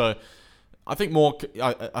as well. So I think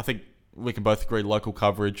I think we can both agree local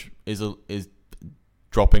coverage is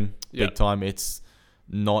dropping big time. It's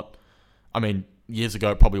not, I mean, years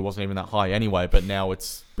ago it probably wasn't even that high anyway, but now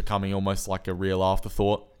it's becoming almost like a real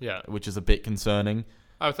afterthought, which is a bit concerning.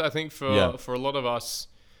 I think for a lot of us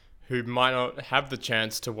who might not have the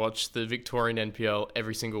chance to watch the Victorian NPL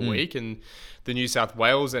every single week and the New South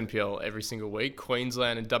Wales NPL every single week,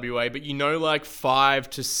 Queensland and WA, but like 5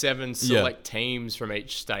 to 7 select teams from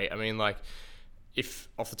each state. I mean, like, if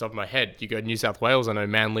off the top of my head, you go to New South Wales, I know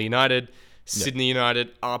Manly United, Sydney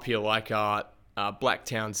United, RPL Leichhardt,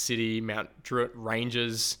 Blacktown City, Mount Druitt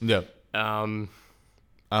Rangers. And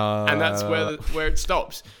that's where it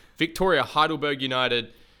stops. Victoria, Heidelberg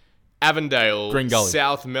United, Avondale, Green Gully.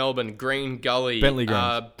 South Melbourne, Green Gully,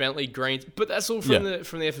 Bentley Greens. But that's all from the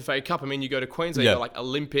FFA Cup. I mean, you go to Queensland, you got like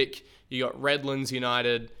Olympic, you got Redlands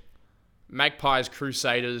United, Magpies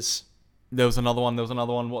Crusaders. There was another one.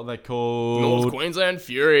 What are they called? North Queensland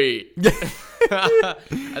Fury.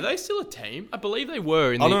 Are they still a team? I believe they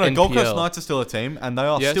were in the NPL. I don't know. Gold Coast Knights are still a team, and they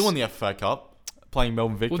are still in the FFA Cup, playing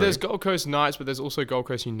Melbourne Victory. Well, there's Gold Coast Knights, but there's also Gold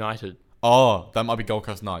Coast United. Oh, that might be Gold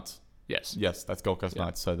Coast Knights. Yes, that's Gold Coast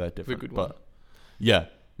Knights, so they're different. Good but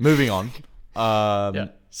moving on.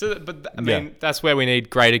 So, I mean, that's where we need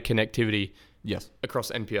greater connectivity. Yes,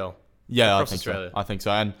 across NPL. Yeah, across Australia. I think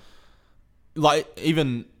so. And like,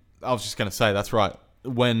 even I was just going to say, that's right.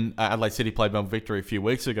 When Adelaide City played Melbourne Victory a few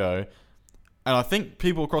weeks ago, and I think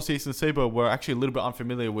people across the Eastern Seaboard were actually a little bit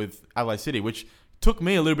unfamiliar with Adelaide City, which took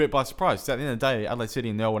me a little bit by surprise. Because at the end of the day, Adelaide City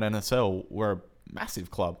and the L1 NSL were a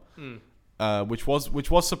massive club. Which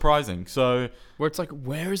was surprising. So where it's like,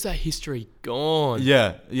 where is that history gone?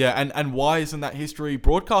 Yeah, and why isn't that history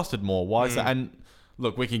broadcasted more? Why is that? And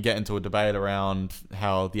look, we can get into a debate around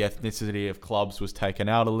how the ethnicity of clubs was taken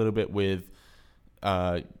out a little bit with,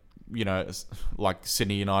 like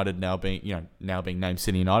Sydney United now being named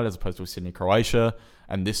Sydney United as opposed to Sydney Croatia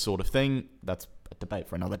and this sort of thing. That's a debate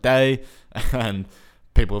for another day, and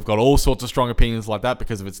people have got all sorts of strong opinions like that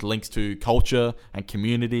because of its links to culture and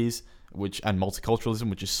communities. And multiculturalism,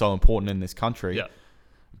 which is so important in this country. Yeah.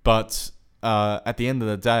 But at the end of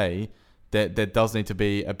the day, there does need to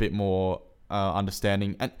be a bit more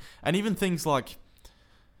understanding. And even things like,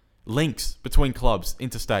 links between clubs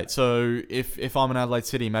interstate. So if I'm in Adelaide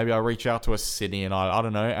City, maybe I reach out to a Sydney and I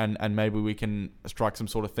don't know, and maybe we can strike some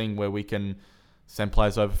sort of thing where we can send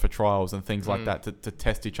players over for trials and things like that to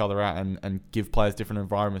test each other out and give players different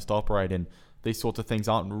environments to operate in. These sorts of things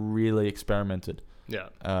aren't really experimented.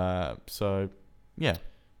 Yeah. So, yeah.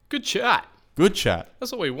 Good chat. Good chat.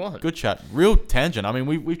 That's what we want. Good chat. Real tangent. I mean,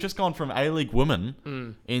 we've just gone from A-League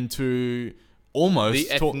women into almost...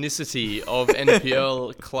 The ethnicity of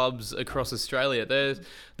NPL clubs across Australia. There's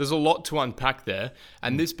a lot to unpack there.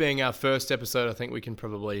 And this being our first episode, I think we can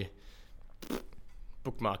probably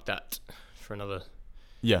bookmark that for another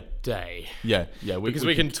day. Yeah. Because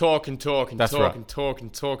we can talk and talk and That's talk right. and talk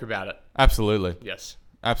and talk about it. Absolutely. Yes.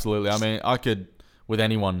 Absolutely. I mean, I could... With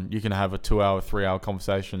anyone, you can have a 2-hour, 3-hour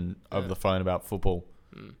conversation over the phone about football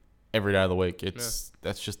every day of the week. That's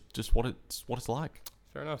just what it's like.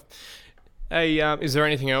 Fair enough. Hey, is there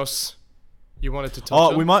anything else you wanted to touch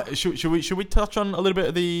on? We might. Should we touch on a little bit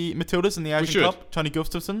of the Matildas in the Asian Cup? Tony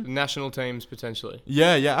Gustavsson? National teams potentially.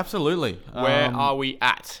 Yeah, absolutely. Where are we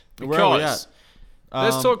at? Because where are we at?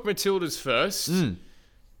 Let's talk Matildas first.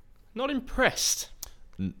 Not impressed.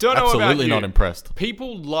 Don't know Absolutely about you. Not impressed.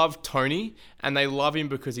 People love Tony, and they love him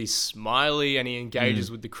because he's smiley and he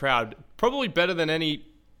engages with the crowd. Probably better than any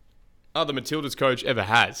other Matildas coach ever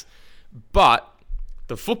has. But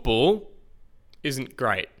the football isn't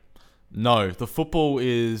great. No, the football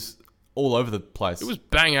is all over the place. It was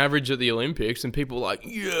bang average at the Olympics, and people were like,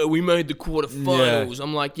 yeah, we made the quarterfinals. Yeah.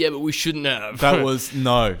 I'm like, yeah, but we shouldn't have. That was,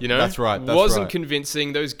 no. You know? That's right. Wasn't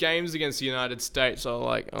convincing. Those games against the United States are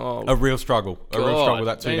like, oh, a real struggle. God, A real struggle,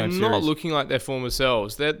 that two-game series. They're not looking like their former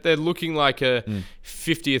selves. They're looking like a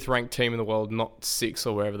 50th ranked team in the world, not 6th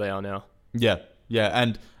or wherever they are now. Yeah.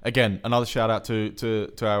 And again, another shout out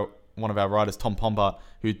to one of our writers, Tom Pombart,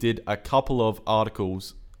 who did a couple of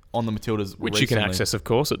articles on the Matildas Which recently. you can access, of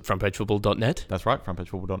course, at frontpagefootball.net. That's right,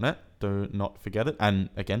 frontpagefootball.net. Do not forget it. And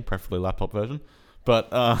again, preferably laptop version.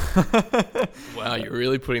 But wow, you're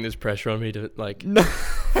really putting this pressure on me to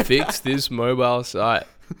fix this mobile site.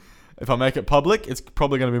 If I make it public, it's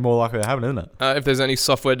probably going to be more likely to happen, isn't it? If there's any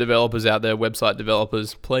software developers out there, website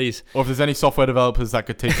developers, please. Or if there's any software developers that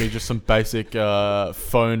could teach me just some basic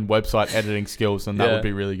phone website editing skills, then that would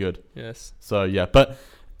be really good. Yes. So yeah, but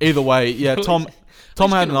either way,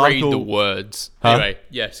 Tom had an article. Read the words. Huh? Anyway,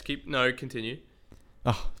 yes. Continue.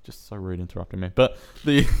 Oh, just so rude interrupting me. But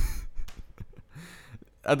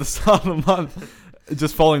at the start of the month,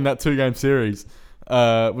 just following that 2-game series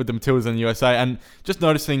with the Matildas and the USA, and just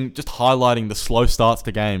highlighting the slow starts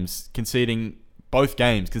to games, conceding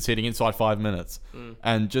inside 5 minutes,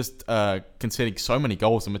 and just conceding so many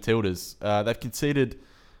goals. The Matildas, they've conceded,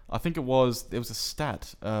 I think there was a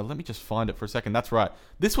stat. Let me just find it for a second. That's right.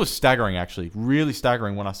 This was staggering, actually. Really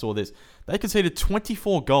staggering when I saw this. They conceded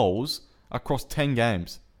 24 goals across 10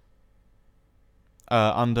 games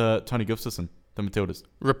under Tony Gustavsson, the Matildas.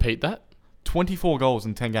 Repeat that. 24 goals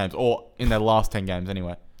in 10 games, or in their last 10 games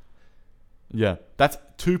anyway. Yeah, that's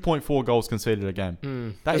 2.4 goals conceded a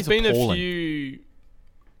game. That is appalling. There's been a few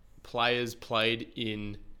players played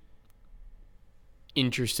in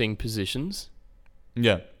interesting positions.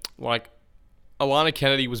 Yeah. Like, Alana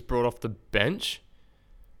Kennedy was brought off the bench.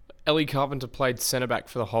 Ellie Carpenter played centre-back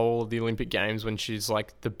for the whole of the Olympic Games when she's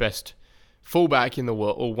like the best fullback in the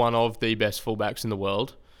world, or one of the best fullbacks in the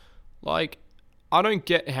world. Like, I don't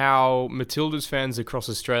get how Matildas fans across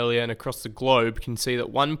Australia and across the globe can see that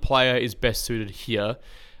one player is best suited here,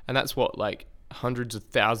 and that's like hundreds of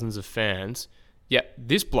thousands of fans. Yet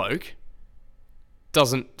this bloke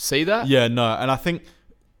doesn't see that. Yeah, no, and I think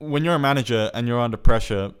when you're a manager and you're under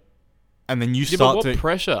pressure, and then you start what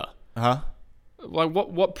pressure? Huh? Like,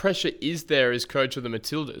 what pressure is there as coach of the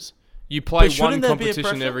Matildas? You play one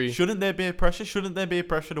competition every... Shouldn't there be a pressure? Shouldn't there be a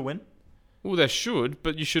pressure to win? Well, there should,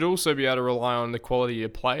 but you should also be able to rely on the quality of your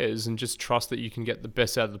players and just trust that you can get the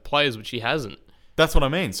best out of the players, which he hasn't. That's what I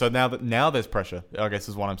mean. So now there's pressure, I guess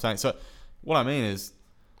is what I'm saying. So what I mean is...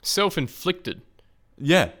 self-inflicted.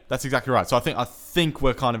 Yeah, that's exactly right. So I think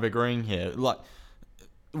we're kind of agreeing here. Like,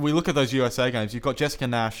 we look at those USA games, you've got Jessica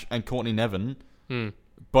Nash and Courtney Nevin,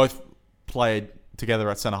 both played together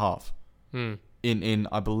at centre-half. In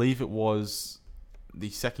I believe it was the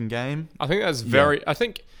second game. I think that's very... I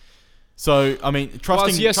think... So, I mean,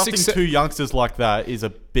 trusting two youngsters like that is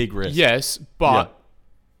a big risk. Yes, but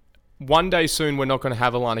one day soon we're not going to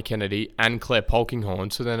have Alana Kennedy and Claire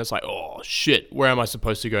Polkinghorn, so then it's like, oh, shit, where am I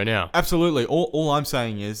supposed to go now? Absolutely. All I'm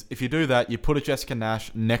saying is, if you do that, you put a Jessica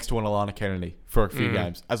Nash next to an Alana Kennedy for a few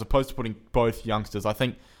games, as opposed to putting both youngsters. I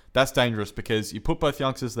think that's dangerous because you put both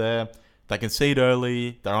youngsters there, they concede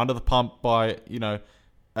early, they're under the pump by, an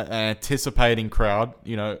anticipating crowd,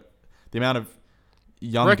 the amount of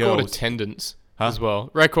young record girls attendance as well.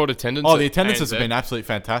 Record attendance. Oh, the attendances have been absolutely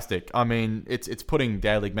fantastic. I mean, it's putting the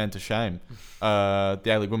A-League men to shame. The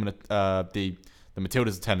A-League women, the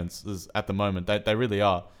Matildas attendance is at the moment. They really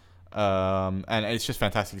are. And it's just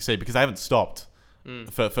fantastic to see because they haven't stopped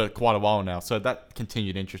for quite a while now. So that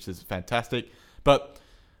continued interest is fantastic. But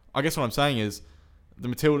I guess what I'm saying is the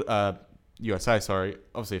Matilda USA,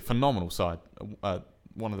 obviously a phenomenal side.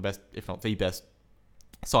 One of the best, if not the best,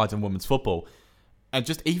 sides in women's football. And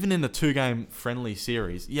just even in the 2-game friendly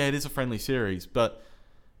series, it is a friendly series, but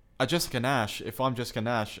Jessica Nash, if I'm Jessica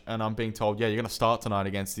Nash and I'm being told, you're going to start tonight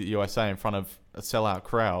against the USA in front of a sellout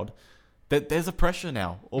crowd, there's a pressure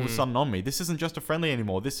now all of a sudden on me. This isn't just a friendly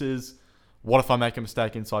anymore. This is, what if I make a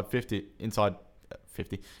mistake inside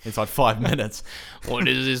 5 minutes? What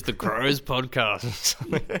is this, the Crows podcast?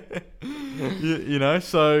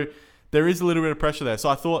 So there is a little bit of pressure there. So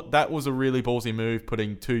I thought that was a really ballsy move,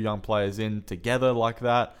 putting 2 young players in together like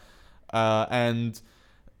that. And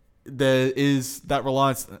there is that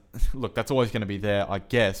reliance. Look, that's always going to be there, I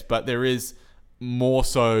guess. But there is more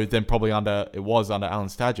so than probably it was under Alan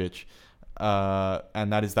Stajic.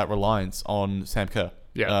 And that is that reliance on Sam Kerr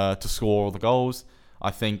to score all the goals.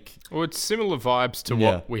 I think... Well, it's similar vibes to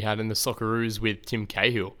what we had in the Socceroos with Tim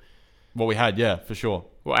Cahill. What we had, for sure.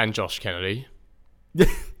 Well, and Josh Kennedy.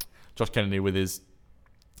 Josh Kennedy with his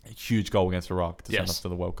huge goal against Iraq to send us to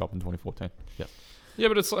the World Cup in 2014. Yeah,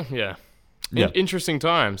 but it's like, interesting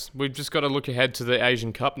times. We've just got to look ahead to the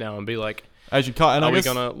Asian Cup now and be like, Asian Cup, and are we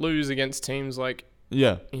going to lose against teams like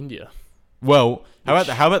India? Well, how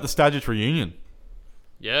about the Stajic reunion?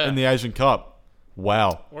 Yeah. In the Asian Cup.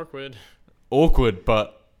 Wow. Awkward,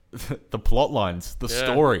 but the plot lines, the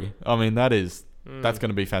story. I mean, that's going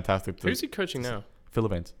to be fantastic. Who's he coaching now?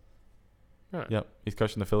 Philippines. Right. Yep, he's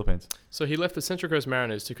coaching the Philippines. So he left the Central Coast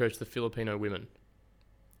Mariners to coach the Filipino women.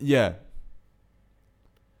 Yeah.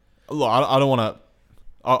 Look, I don't want to...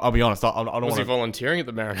 I'll be honest, I don't want to... Was he volunteering at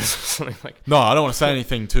the Mariners or something like... No, I don't want to say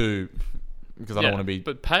anything too... Because I don't want to be...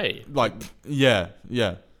 But pay. Like, yeah.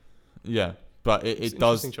 But it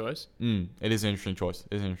does... Interesting choice. It is an interesting choice.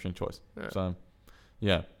 Yeah. So,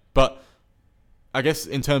 yeah. But I guess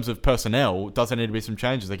in terms of personnel, does there need to be some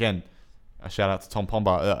changes? Again, a shout out to Tom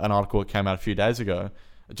Pomba, an article that came out a few days ago,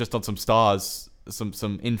 just on some stars,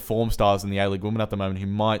 some informed stars in the A-League women at the moment who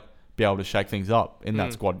might be able to shake things up in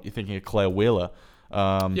that squad. You're thinking of Claire Wheeler.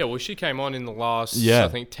 Well, she came on in the last, I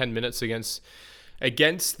think, 10 minutes against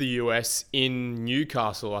the US in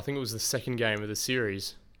Newcastle. I think it was the second game of the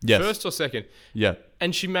series. Yes. First or second. Yeah.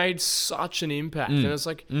 And she made such an impact. And it's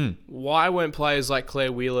like, why weren't players like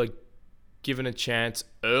Claire Wheeler given a chance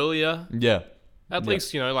earlier? Yeah. At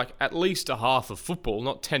least, at least a half of football,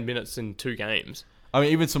 not 10 minutes in 2 games. I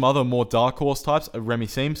mean, even some other more dark horse types, Remy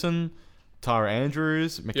Simpson, Tara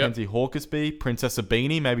Andrews, Mackenzie Hawkesby, Princess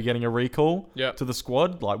Sabini, maybe getting a recall to the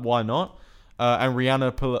squad. Like, why not? And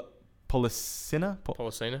Rihanna Policina.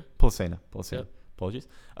 Apologies.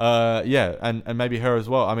 And maybe her as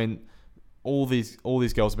well. I mean, all these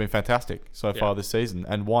girls have been fantastic so far this season.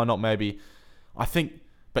 And why not maybe... I think...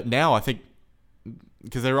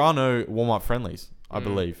 Because there are no warm-up friendlies, I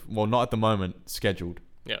believe. Well, not at the moment scheduled.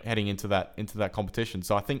 Heading into that competition.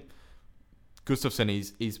 So I think Gustavsson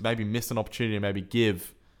he's maybe missed an opportunity to maybe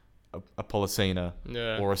give a Policina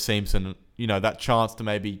or a Simpson, that chance to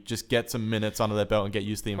maybe just get some minutes under their belt and get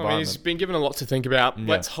used to the environment. He's been given a lot to think about.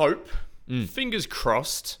 Let's hope. Fingers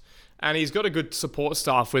crossed. And he's got a good support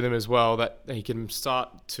staff with him as well that he can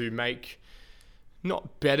start to make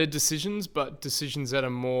not better decisions, but decisions that are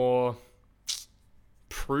more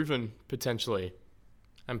proven potentially.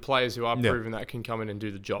 And players who are proven that can come in and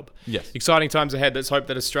do the job. Yes. Exciting times ahead. Let's hope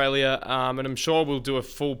that Australia, and I'm sure we'll do a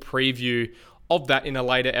full preview of that in a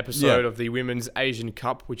later episode of the Women's Asian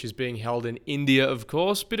Cup, which is being held in India, of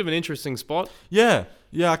course. Bit of an interesting spot. Yeah,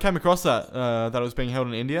 I came across that it was being held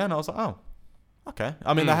in India, and I was like, oh, okay.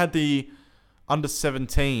 I mean, they had the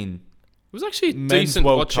under-17 It was actually Men's decent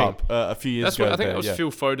World watching. Cup a few years ago. I think that was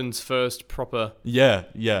Phil Foden's first proper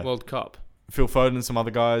World Cup. Phil Foden and some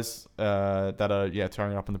other guys that are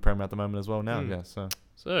tearing up in the Premier at the moment as well now.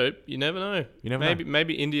 So you never know.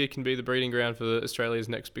 Maybe India can be the breeding ground for Australia's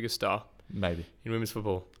next biggest star. Maybe in women's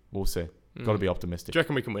football. We'll see. Got to be optimistic. Do you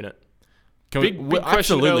reckon we can win it?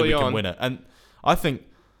 Absolutely, we can win it. And I think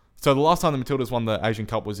so. The last time the Matildas won the Asian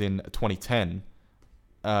Cup was in 2010.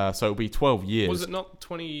 So it'll be 12 years. Was it not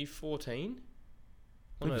 2014?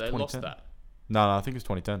 Oh no, they lost that. No, I think it was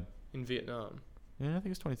 2010 in Vietnam. Yeah, I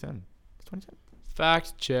think it's 2010. It's 2010.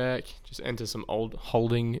 Fact check. Just enter some old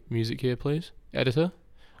holding music here, please, editor.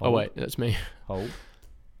 Hold. Oh wait, that's me. Hold.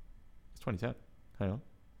 It's 2010. Hang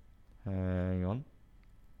on.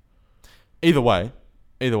 either way,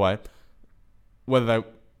 whether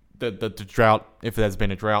the drought, if there's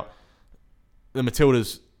been a drought, the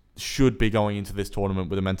Matildas should be going into this tournament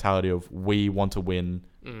with a mentality of we want to win.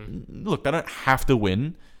 Look, they don't have to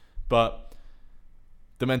win, but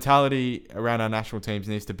the mentality around our national teams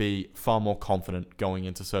needs to be far more confident going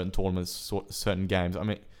into certain tournaments, certain games. I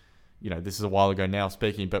mean, this is a while ago now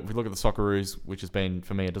speaking, but if we look at the Socceroos, which has been,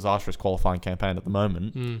 for me, a disastrous qualifying campaign at the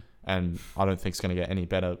moment, and I don't think it's going to get any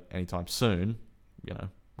better anytime soon.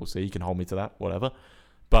 We'll see. You can hold me to that, whatever.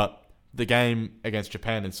 But the game against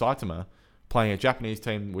Japan in Saitama, playing a Japanese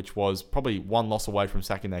team which was probably one loss away from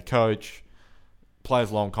sacking their coach,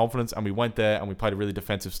 players low on confidence, and we went there and we played a really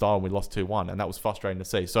defensive style and we lost 2-1, and that was frustrating to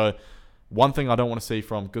see. So one thing I don't want to see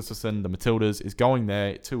from Gustavsson, the Matildas, is going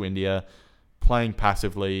there to India, playing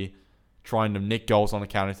passively, trying to nick goals on the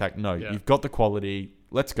counter-attack. No, You've got the quality.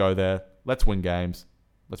 Let's go there. Let's win games.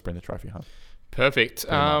 Let's bring the trophy home. Perfect.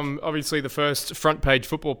 Obviously, the first Front Page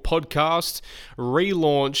Football podcast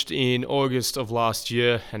relaunched in August of last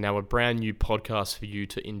year, and now a brand new podcast for you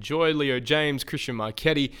to enjoy. Leo James, Christian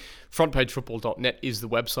Marchetti, frontpagefootball.net is the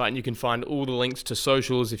website, and you can find all the links to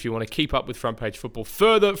socials if you want to keep up with Front Page Football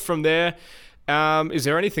further from there. Is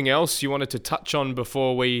there anything else you wanted to touch on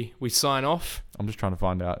before we sign off? I'm just trying to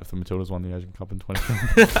find out if the Matildas won the Asian Cup in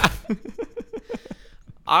 2020.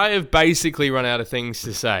 I have basically run out of things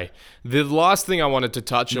to say. The last thing I wanted to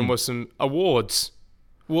touch on was some awards.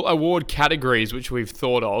 Well, award categories which we've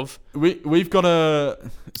thought of. We've got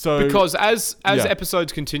because as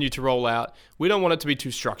episodes continue to roll out, we don't want it to be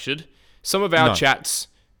too structured. Some of our chats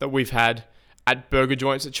that we've had at burger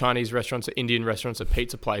joints, at Chinese restaurants, at Indian restaurants, at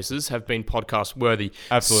pizza places have been podcast worthy.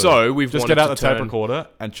 Absolutely. So we've just get out the tape recorder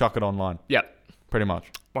and chuck it online. Yeah, pretty much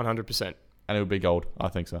 100%. And it would be gold. I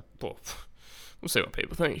think so. We'll see what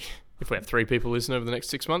people think. If we have 3 people listen over the next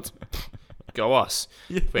 6 months, go us.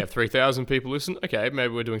 Yeah. If we have 3,000 people listen, okay,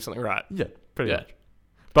 maybe we're doing something right. Yeah, pretty much.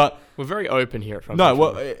 But we're very open here at Front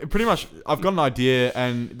Page. Pretty much. I've got an idea,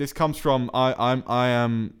 and this comes from I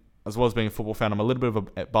am, as well as being a football fan, I'm a little bit of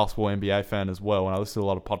a basketball NBA fan as well, and I listen to a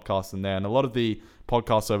lot of podcasts in there, and a lot of the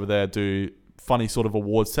podcasts over there do funny sort of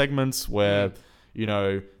award segments where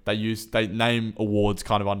they name awards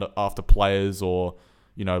kind of after players or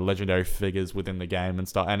legendary figures within the game and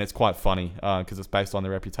stuff, and it's quite funny because it's based on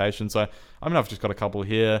their reputation. So I've just got a couple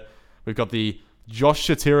here. We've got the Josh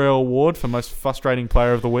Shatirio Award for most frustrating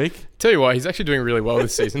player of the week. Tell you what, he's actually doing really well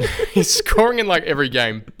this season. He's scoring in like every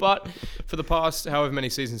game, but for the past however many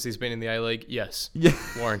seasons he's been in the A-League,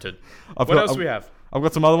 warranted. What else do we have? I've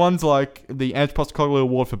got some other ones like the Ange Postecoglou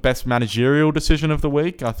Award for best managerial decision of the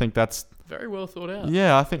week. I think that's very well thought out.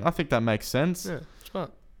 Yeah, I think that makes sense. Yeah,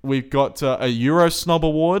 smart. We've got a Euro Snob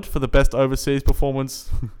Award for the best overseas performance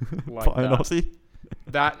like by an Aussie.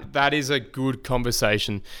 That is a good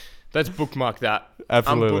conversation. Let's bookmark that.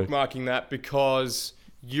 Absolutely. I'm bookmarking that because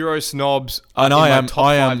Euro Snobs are and I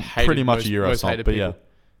am pretty much a Euro Snob, but yeah.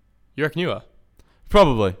 You reckon you are?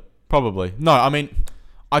 Probably. No, I mean,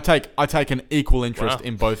 I take an equal interest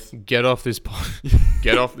in both. Get off this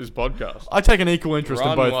podcast. I take an equal interest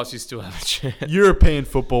in both whilst you still have a chance. European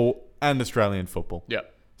football and Australian football. Yeah.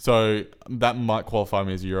 So that might qualify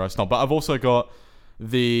me as a Euro Snob. But I've also got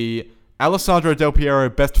the Alessandro Del Piero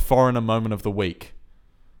Best Foreigner Moment of the Week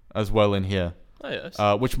as well in here. Oh,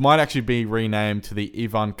 yes. Which might actually be renamed to the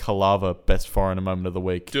Ivan Kalava Best Foreigner Moment of the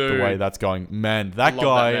Week. Dude, the way that's going. Man, that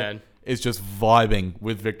guy is just vibing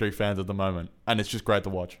with Victory fans at the moment. And it's just great to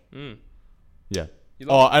watch. Yeah. And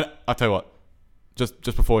I'll tell you what. Just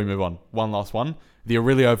before we move on, one last one. The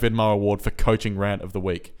Aurelio Vidmar Award for Coaching Rant of the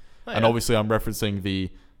Week. Oh, and obviously I'm referencing the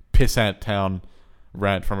Pissant Town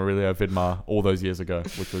rant from Aurelio Vidmar all those years ago,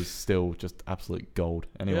 which was still just absolute gold.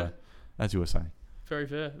 Anyway, as you were saying. Very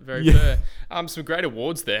fair. Very fair. Some great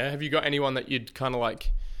awards there. Have you got anyone that you'd kind of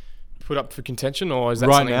like put up for contention, or is that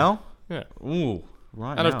right now? Yeah. Ooh,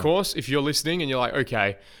 right now. And of course, if you're listening and you're like,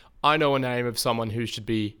 okay, I know a name of someone who should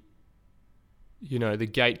be, the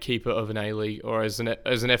gatekeeper of an A-League or as an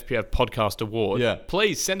FPF podcast award,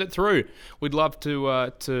 please send it through. We'd love to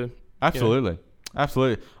Absolutely.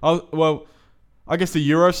 Absolutely. Well, I guess the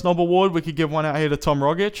Euro Snob Award, we could give one out here to Tom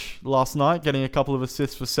Rogic last night, getting a couple of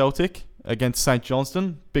assists for Celtic against St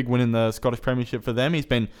Johnstone. Big win in the Scottish Premiership for them. He's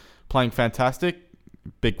been playing fantastic.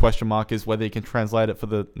 Big question mark is whether he can translate it for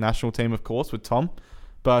the national team, of course, with Tom.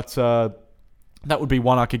 But that would be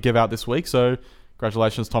one I could give out this week. So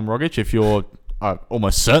congratulations, Tom Rogic, if you're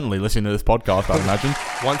almost certainly listening to this podcast, I'd imagine.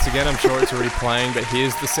 Once again, I'm sure it's already playing, but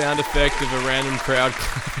here's the sound effect of a random crowd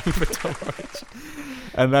clapping for Tom Rogic.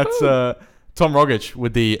 And that's Tom Rogic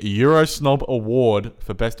with the Euro Snob Award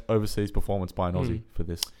for Best Overseas Performance by an Aussie for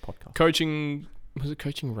this podcast. Was it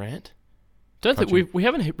Coaching Rant? Don't think we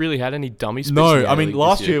haven't really had any dummy specs. No, I mean,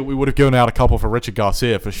 last year we would have given out a couple for Richard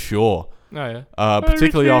Garcia for sure. Oh, yeah.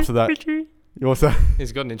 Particularly after that. What's that?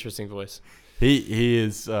 He's got an interesting voice. He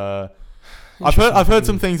is... I've heard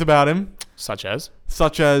some things about him. Such as?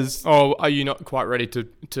 Oh, are you not quite ready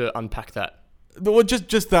to unpack that? Well,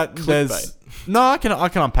 just that there's... No, I can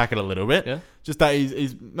unpack it a little bit. Yeah? Just that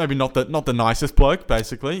he's maybe not the nicest bloke,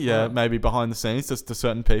 basically. Yeah, maybe behind the scenes, just to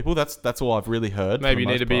certain people. That's all I've really heard. Maybe you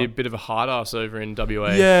need to be a bit of a hard ass over in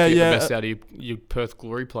WA. Yeah, get the best out of your Perth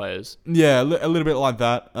Glory players. Yeah, a little bit like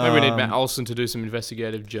that. Maybe we need Matt Olsen to do some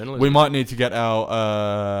investigative journalism. We might need to get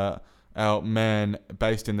our man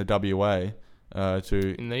based in the WA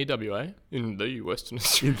in the WA, in the Western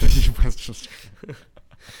Australia.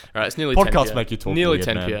 All right, it's nearly Podcasts 10 p.m. make you talk nearly weird,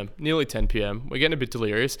 10 man. p.m. Nearly 10 p.m. We're getting a bit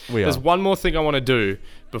delirious. There's one more thing I want to do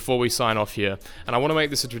before we sign off here, and I want to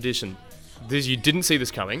make this a tradition. You didn't see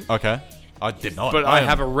this coming. Okay. I did not. But I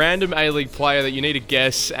have a random A-League player that you need to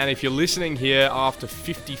guess, and if you're listening here after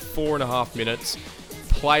 54 and a half minutes,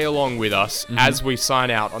 play along with us as we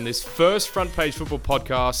sign out on this first Front Page Football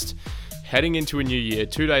podcast, heading into a new year,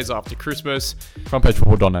 2 days after Christmas.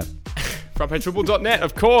 FrontPageFootball.net. FrontPageFootball.net,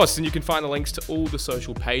 of course, and you can find the links to all the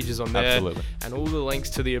social pages on there. Absolutely. And all the links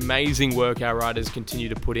to the amazing work our writers continue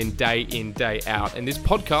to put in, day out. And this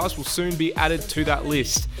podcast will soon be added to that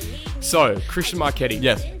list. So, Christian Marchetti.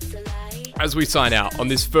 Yes. As we sign out on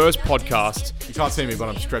this first podcast. You can't see me, but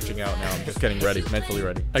I'm stretching out now. I'm just getting ready, mentally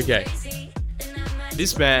ready. Okay.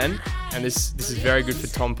 This man, and this is very good for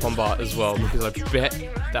Tom Pombart as well, because I bet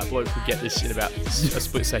that bloke would get this in about a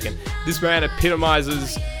split second. This man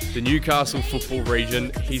epitomizes the Newcastle football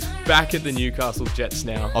region. He's back at the Newcastle Jets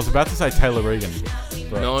now. I was about to say Taylor Regan.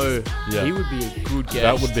 No, yeah. He would be a good guess.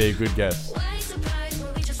 That would be a good guess.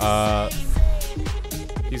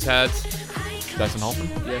 He's had... Jason Hoffman?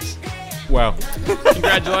 Yes. Wow.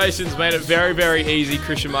 Congratulations, made it very, very easy.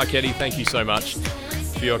 Christian Marchetti, thank you so much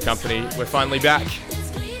for your company. We're finally back.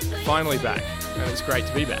 And it's great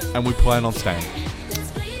to be back. And we plan on staying.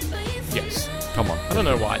 Yes. Come on. I don't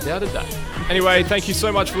know why I doubted that. Anyway, thank you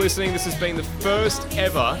so much for listening. This has been the first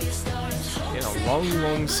ever in a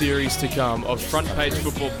long series to come of Front Page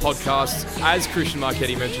Football podcasts. As Christian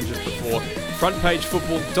Marchetti mentioned just before,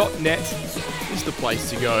 frontpagefootball.net is the place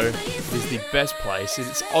to go. It is the best place.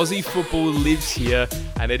 It's Aussie football lives here,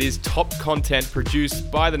 and it is top content produced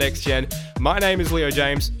by the next gen. My name is Leo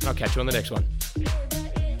James, and I'll catch you on the next one.